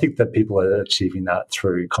think that people are achieving that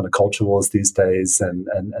through kind of culture wars these days, and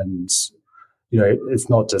it's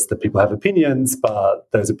not just that people have opinions, but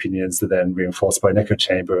those opinions are then reinforced by an echo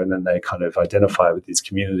chamber, and then they kind of identify with these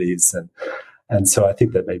communities, and so I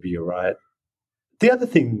think that maybe you're right. The other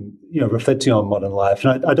thing, reflecting on modern life,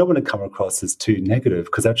 and I don't want to come across as too negative,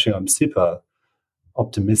 because actually I'm super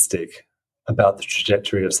optimistic about the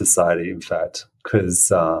trajectory of society, in fact,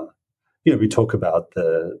 because, we talk about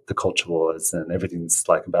the culture wars and everything's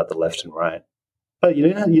about the left and right. But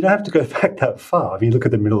you don't have to go back that far. I mean, look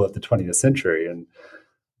at the middle of the 20th century, and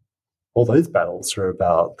all those battles are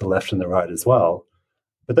about the left and the right as well.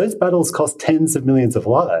 But those battles cost tens of millions of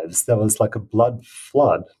lives. There was a blood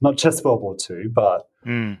flood, not just World War II, but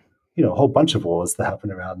a whole bunch of wars that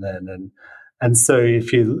happened around then. And so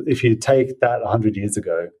if you take that 100 years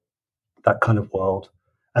ago, that kind of world,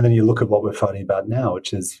 and then you look at what we're fighting about now,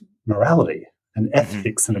 which is morality and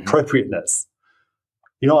ethics and appropriateness,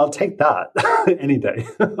 I'll take that any day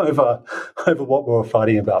over what we were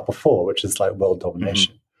fighting about before, which is world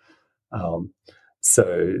domination.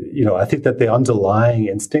 So, I think that the underlying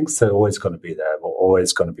instincts are always going to be there. We're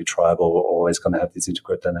always going to be tribal. We're always going to have these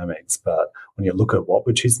integrated dynamics. But when you look at what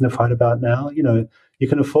we're choosing to fight about now, you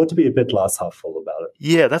can afford to be a bit glass half full about it.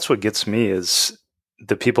 Yeah, that's what gets me is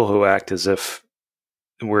the people who act as if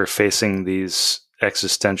we're facing these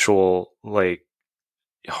existential, like,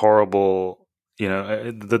 horrible,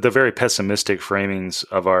 the very pessimistic framings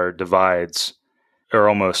of our divides are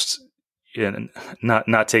almost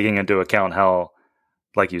not taking into account how,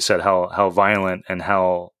 like you said, how violent and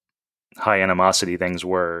how high animosity things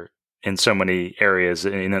were in so many areas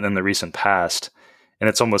in the recent past. And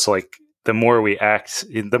it's almost like the more we act,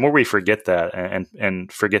 the more we forget that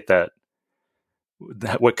and forget that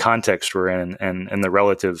what context we're in and the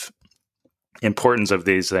relative importance of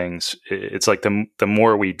these things. It's like the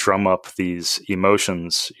more we drum up these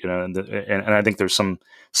emotions, and I think there's some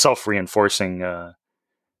self-reinforcing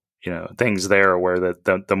things there where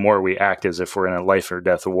the more we act as if we're in a life or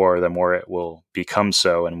death war, the more it will become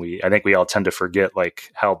so. And I think we all tend to forget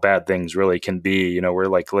like how bad things really can be. We're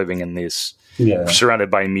like living in these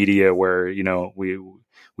surrounded by media where,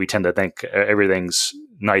 we tend to think everything's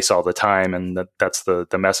nice all the time. And that's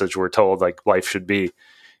the message we're told, like life should be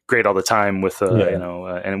great all the time with,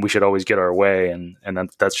 and we should always get our way. And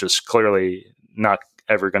that's just clearly not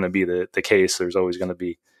ever going to be the case. There's always going to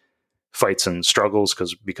be fights and struggles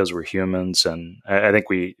because we're humans, and I think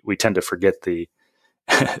we tend to forget the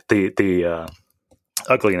the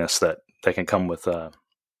ugliness that can come with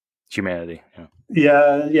humanity.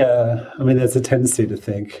 Yeah. I mean, there's a tendency to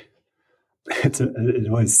think it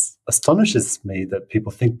always astonishes me that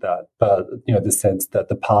people think that, but the sense that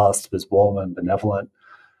the past was warm and benevolent,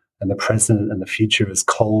 and the present and the future is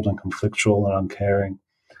cold and conflictual and uncaring.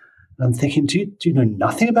 And I'm thinking, do you know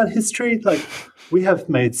nothing about history? Like, we have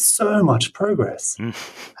made so much progress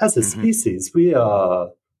as a species. We are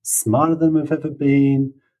smarter than we've ever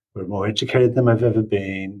been. We're more educated than we've ever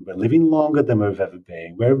been. We're living longer than we've ever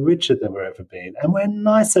been. We're richer than we've ever been. And we're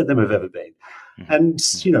nicer than we've ever been. And,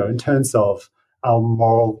 in terms of our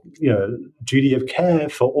moral, duty of care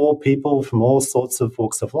for all people from all sorts of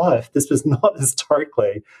walks of life, this was not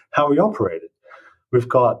historically how we operated. We've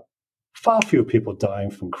got far fewer people dying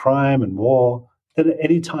from crime and war than at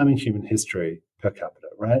any time in human history per capita,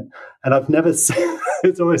 right? And I've never seen,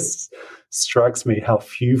 it always strikes me how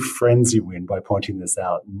few friends you win by pointing this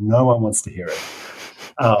out. No one wants to hear it.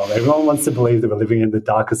 Everyone wants to believe that we're living in the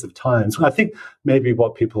darkest of times. I think maybe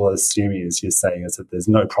what people are assuming is you're saying is that there's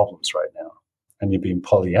no problems right now, and you're being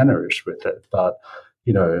Pollyanna-ish with it. But,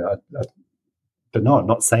 but no, I'm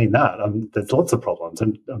not saying that. There's lots of problems.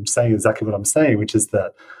 And I'm saying exactly what I'm saying, which is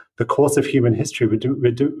that the course of human history,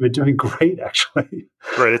 we're doing great, actually.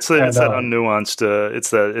 Right. It's that unnuanced.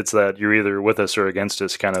 It's that you're either with us or against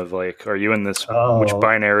us. Kind of like, are you in this? Which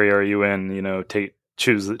binary are you in?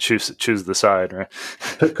 Choose the side, right?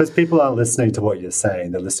 Because people aren't listening to what you're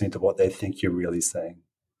saying; they're listening to what they think you're really saying.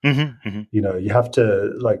 You have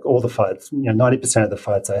to, like, all the fights. 90% of the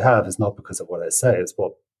fights I have is not because of what I say. It's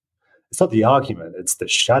not the argument. It's the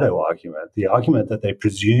shadow argument. The argument that they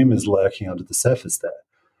presume is lurking under the surface there.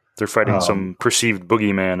 They're fighting some perceived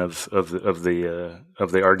boogeyman of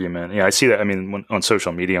the argument. Yeah, I see that. I mean, on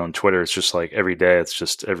social media, on Twitter, it's just like every day. It's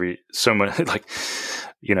just so much, like,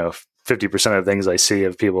 50% of things I see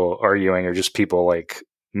of people arguing are just people like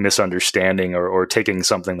misunderstanding or taking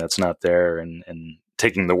something that's not there and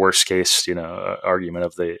taking the worst case, argument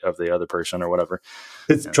of the other person or whatever.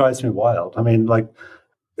 It drives me wild. I mean, like,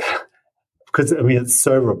 because it's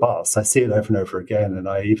so robust. I see it over and over again, and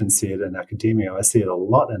I even see it in academia. I see it a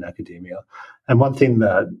lot in academia. And one thing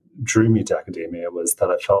that drew me to academia was that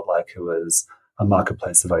I felt like it was a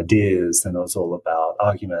marketplace of ideas, and it was all about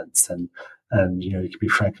arguments, and you could be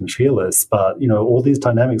frank and fearless. But all these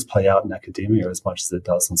dynamics play out in academia as much as it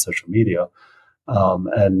does on social media,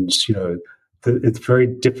 it's very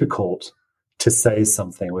difficult to say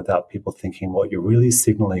something without people thinking what you're really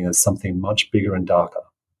signaling is something much bigger and darker.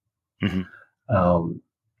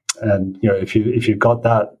 If you've got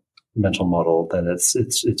that mental model, then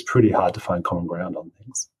it's pretty hard to find common ground on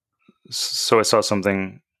things. So I saw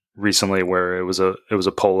something recently where it was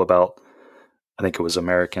a poll about, I think it was an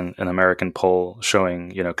American poll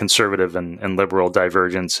showing, conservative and liberal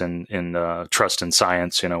divergence in trust in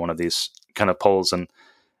science, one of these kind of polls. And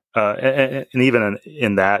even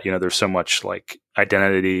in that, there's so much like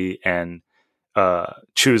identity and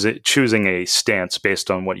choosing a stance based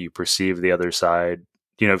on what you perceive the other side.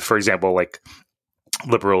 For example, like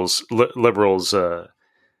liberals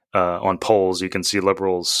on polls, you can see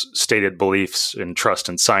liberals' stated beliefs and trust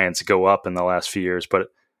in science go up in the last few years, but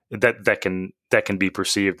that can be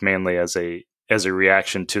perceived mainly as a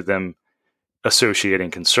reaction to them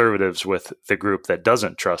associating conservatives with the group that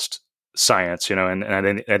doesn't trust science, and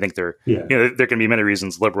I think there, there can be many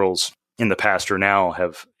reasons liberals in the past or now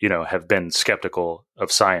have been skeptical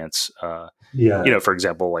of science. For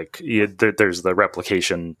example, like there's the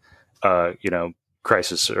replication,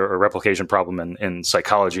 crisis or replication problem in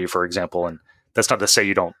psychology, for example. And that's not to say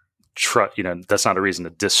you don't trust, that's not a reason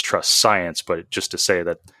to distrust science, but just to say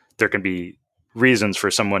that there can be reasons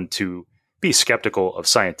for someone to be skeptical of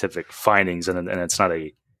scientific findings, and it's not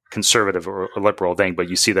a conservative or liberal thing, but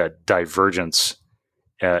you see that divergence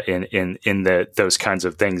in those kinds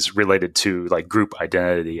of things related to like group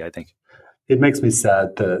identity. I think it makes me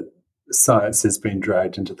sad that science has been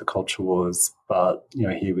dragged into the culture wars, but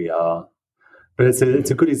here we are. But it's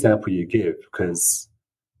a good example you give, because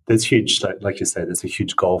there's huge, like you say, there's a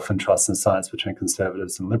huge gulf in trust in science between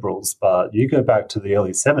conservatives and liberals. But you go back to the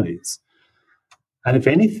early 70s, and if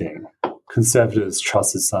anything, conservatives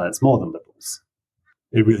trusted science more than liberals.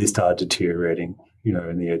 It really started deteriorating, in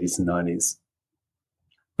the 80s and 90s.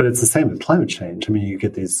 But it's the same with climate change. I mean, you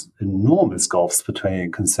get these enormous gulfs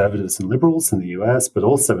between conservatives and liberals in the US, but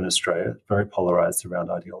also in Australia, very polarized around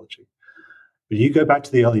ideology. But you go back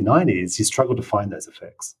to the early 90s, you struggle to find those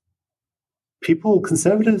effects.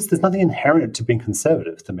 Conservatives, there's nothing inherent to being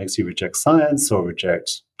conservative that makes you reject science or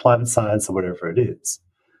reject climate science or whatever it is.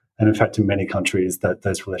 And in fact, in many countries, that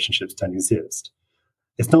those relationships don't exist.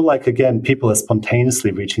 It's not like, again, people are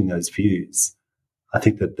spontaneously reaching those views. I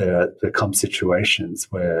think that there come situations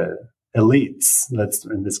where elites,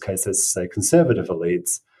 in this case, let's say conservative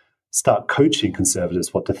elites, start coaching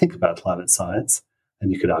conservatives what to think about climate science.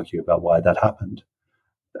 And you could argue about why that happened.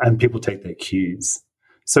 And people take their cues.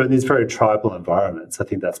 So in these very tribal environments, I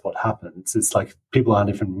think that's what happens. It's like people aren't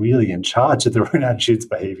even really in charge of their own attitudes,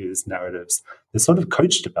 behaviors, narratives. They're sort of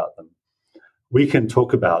coached about them. We can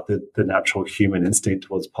talk about the natural human instinct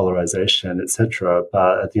towards polarization, etc.,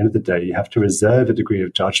 but at the end of the day, you have to reserve a degree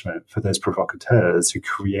of judgment for those provocateurs who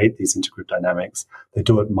create these intergroup dynamics. They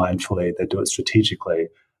do it mindfully, they do it strategically,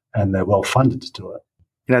 and they're well-funded to do it.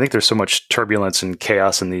 I think there's so much turbulence and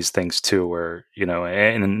chaos in these things too, where,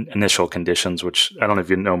 in initial conditions, which I don't know if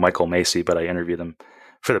you know Michael Macy, but I interviewed him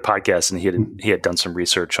for the podcast, and he had done some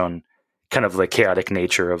research on kind of the chaotic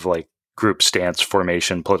nature of like group stance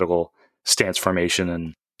formation, political stance formation,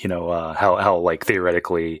 and, how like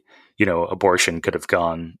theoretically, abortion could have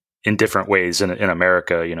gone in different ways in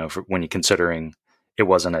America, when you're considering it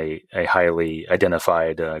wasn't a highly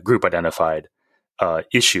identified, group identified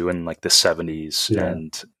issue in like the 70s,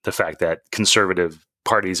 and the fact that conservative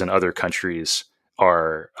parties in other countries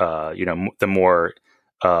are, the more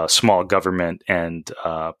small government and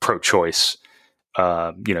pro-choice,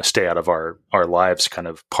 stay out of our lives kind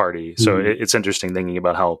of party. So it's interesting thinking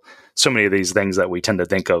about how so many of these things that we tend to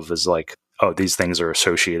think of as like, oh, these things are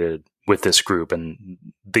associated with this group, and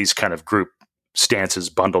these kind of group stances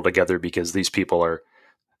bundle together because these people are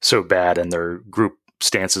so bad and their group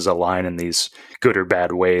stances align in these good or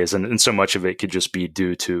bad ways, and so much of it could just be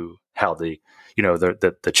due to how the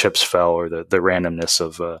chips fell, or the randomness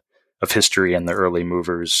of history and the early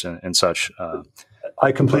movers and such.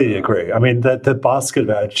 I completely agree. I mean, the basket of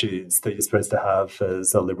attitudes that you're supposed to have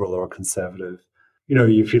as a liberal or a conservative,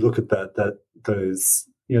 if you look at those,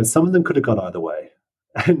 some of them could have gone either way,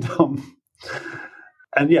 and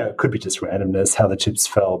it could be just randomness, how the chips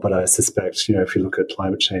fell. But I suspect, if you look at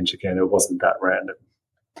climate change again, it wasn't that random.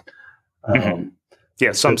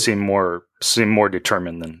 Some seem more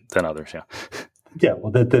determined than others. Yeah. Yeah,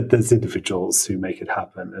 well, there's individuals who make it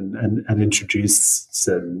happen and introduce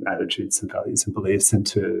certain attitudes and values and beliefs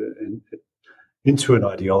into an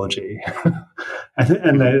ideology,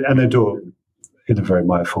 and they do it in a very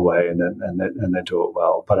mindful way, and they do it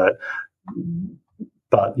well. But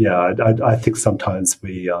I think sometimes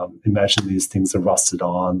we imagine these things are rusted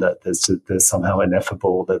on, that there's somehow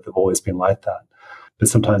ineffable, that they've always been like that. But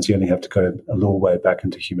sometimes you only have to go a little way back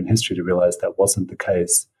into human history to realize that wasn't the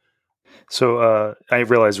case. So I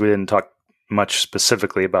realize we didn't talk much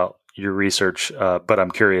specifically about your research, but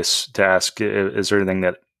I'm curious to ask, is there anything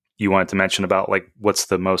that you wanted to mention about, like, what's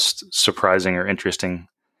the most surprising or interesting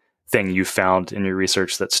thing you found in your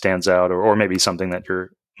research that stands out, or maybe something that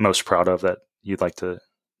you're most proud of that you'd like to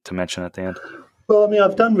mention at the end? Well, I mean,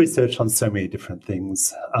 I've done research on so many different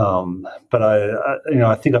things, but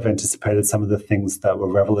I think I've anticipated some of the things that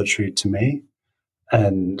were revelatory to me,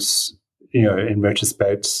 and in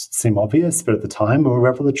retrospect seem obvious, but at the time were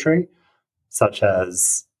revelatory, such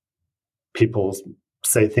as people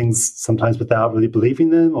say things sometimes without really believing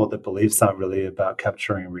them, or that beliefs aren't really about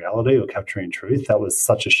capturing reality or capturing truth. That was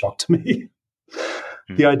such a shock to me.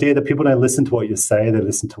 The idea that people don't listen to what you say, they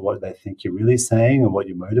listen to what they think you're really saying and what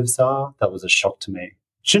your motives are, that was a shock to me.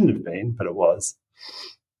 Shouldn't have been, but it was.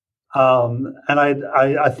 And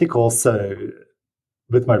I think also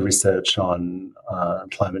with my research on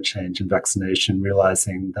climate change and vaccination,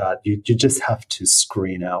 realizing that you just have to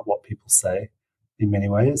screen out what people say in many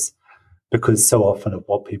ways, because so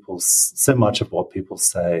much of what people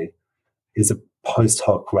say is a post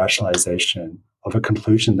hoc rationalization of a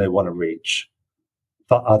conclusion they want to reach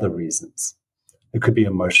for other reasons. It could be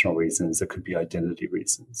emotional reasons, it could be identity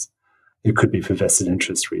reasons, it could be for vested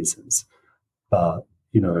interest reasons. But,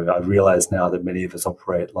 I realize now that many of us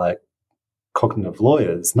operate like cognitive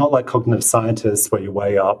lawyers, not like cognitive scientists where you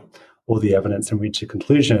weigh up all the evidence and reach a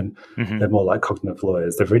conclusion. Mm-hmm. They're more like cognitive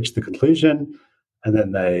lawyers. They've reached the conclusion and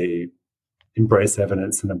then they embrace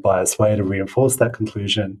evidence in a biased way to reinforce that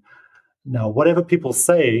conclusion. Now, whatever people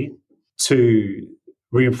say to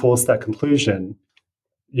reinforce that conclusion,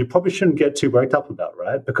 you probably shouldn't get too worked up about,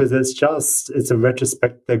 right? Because it's a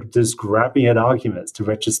retrospect, they're just grabbing at arguments to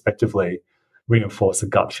retrospectively reinforce a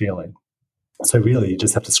gut feeling. So really, you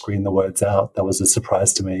just have to screen the words out. That was a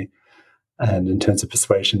surprise to me. And in terms of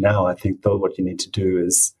persuasion now, I think that what you need to do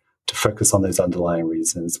is to focus on those underlying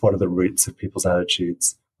reasons. What are the roots of people's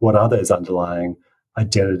attitudes? What are those underlying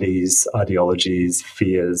identities, ideologies,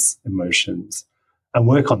 fears, emotions? And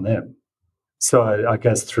work on them. So I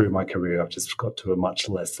guess through my career, I've just got to a much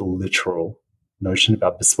less literal notion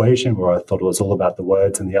about persuasion, where I thought it was all about the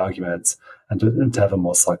words and the arguments, and to have a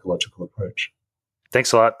more psychological approach.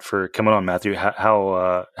 Thanks a lot for coming on, Matthew.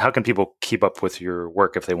 How can people keep up with your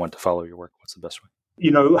work if they want to follow your work? What's the best way?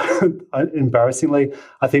 Embarrassingly,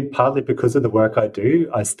 I think partly because of the work I do,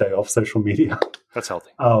 I stay off social media. That's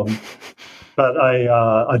healthy. But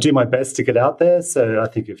I do my best to get out there. So I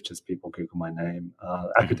think if just people Google my name,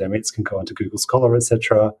 academics can go onto Google Scholar,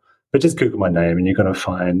 etc. But just Google my name and you're going to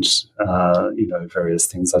find, various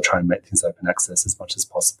things. I try and make things open access as much as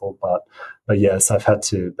possible. But yes, I've had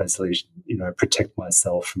to basically, protect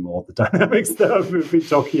myself from all the dynamics that we've been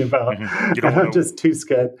talking about. Mm-hmm. I'm just too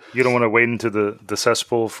scared. You don't want to wade into the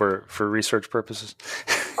cesspool for research purposes?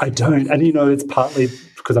 I don't. And, it's partly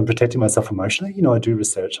because I'm protecting myself emotionally. I do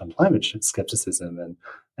research on climate skepticism and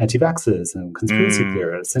anti-vaxxers and conspiracy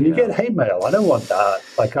theorists. And you get hate mail. I don't want that.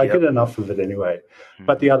 I get enough of it anyway. Mm-hmm.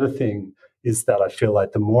 But the other thing is that I feel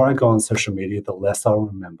like the more I go on social media, the less I'll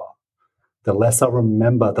remember. The less I'll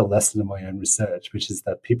remember the lesson of my own research, which is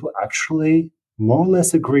that people actually more or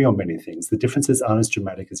less agree on many things. The differences aren't as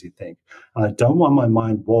dramatic as you think. And I don't want my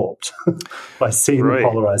mind warped by seeing the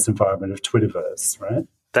polarized environment of Twitterverse, right?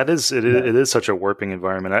 It is such a warping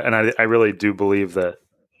environment. And I really do believe that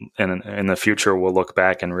in the future, we'll look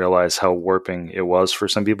back and realize how warping it was for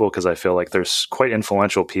some people, because I feel like there's quite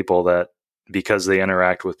influential people that, because they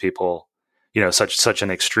interact with people, such an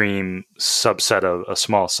extreme subset of a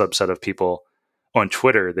small subset of people on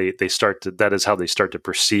Twitter, that is how they start to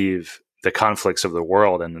perceive the conflicts of the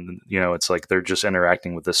world. And, it's like they're just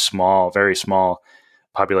interacting with this small, very small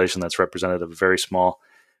population that's representative of a very small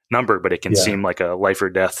number, but it can seem like a life or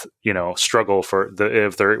death, struggle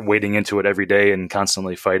if they're wading into it every day and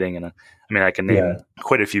constantly fighting. And I can name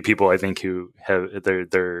quite a few people, I think, who have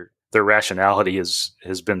their rationality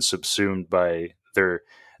has been subsumed by their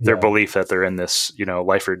belief that they're in this,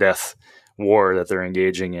 life or death war that they're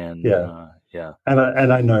engaging in.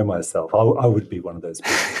 And I know myself, I would be one of those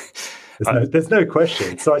people. There's no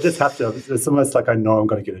question. So I just have to. It's almost like I know I'm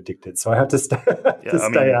going to get addicted, so I have to stay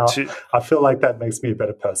out. I feel like that makes me a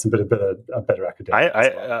better person, but a better academic.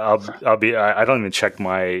 I don't even check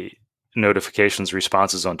my notifications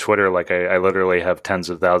responses on Twitter. Like I literally have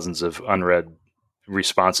tens of thousands of unread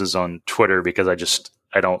responses on Twitter because I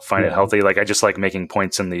don't find it healthy. Like I just like making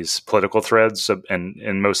points in these political threads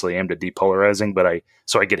and mostly aimed at depolarizing. But I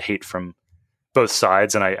get hate from both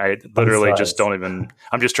sides, and I literally just don't even.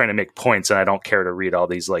 I'm just trying to make points, and I don't care to read all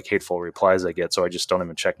these like hateful replies I get. So I just don't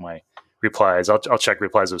even check my replies. I'll check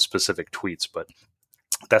replies of specific tweets, but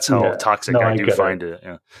that's how toxic I do find it.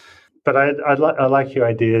 Yeah. But I like your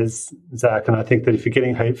ideas, Zach, and I think that if you're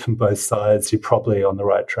getting hate from both sides, you're probably on the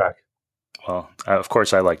right track. Well, of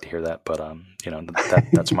course, I like to hear that, but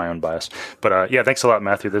that's my own bias. But thanks a lot,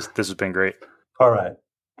 Matthew. This has been great. All right,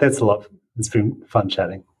 thanks a lot. It's been fun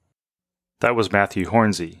chatting. That was Matthew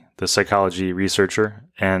Hornsey, the psychology researcher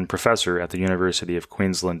and professor at the University of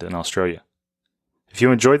Queensland in Australia. If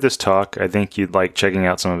you enjoyed this talk, I think you'd like checking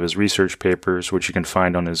out some of his research papers, which you can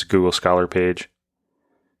find on his Google Scholar page.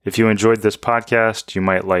 If you enjoyed this podcast, you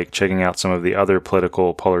might like checking out some of the other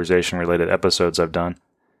political polarization-related episodes I've done.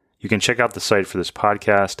 You can check out the site for this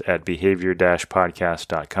podcast at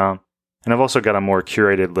behavior-podcast.com. And I've also got a more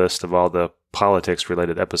curated list of all the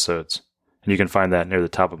politics-related episodes, and you can find that near the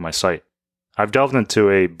top of my site. I've delved into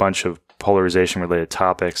a bunch of polarization-related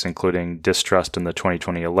topics, including distrust in the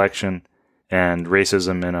 2020 election and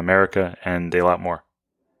racism in America, and a lot more.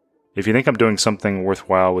 If you think I'm doing something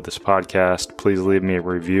worthwhile with this podcast, please leave me a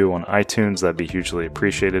review on iTunes. That'd be hugely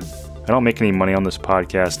appreciated. I don't make any money on this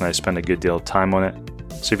podcast, and I spend a good deal of time on it.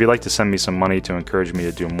 So if you'd like to send me some money to encourage me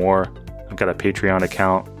to do more, I've got a Patreon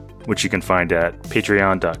account, which you can find at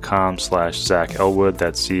patreon.com/Zach Elwood.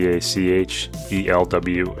 That's ZACHELWOOD.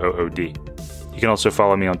 You can also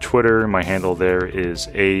follow me on Twitter. My handle there is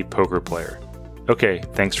A Poker Player. Okay,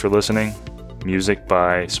 thanks for listening. Music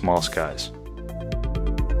by Small Skies.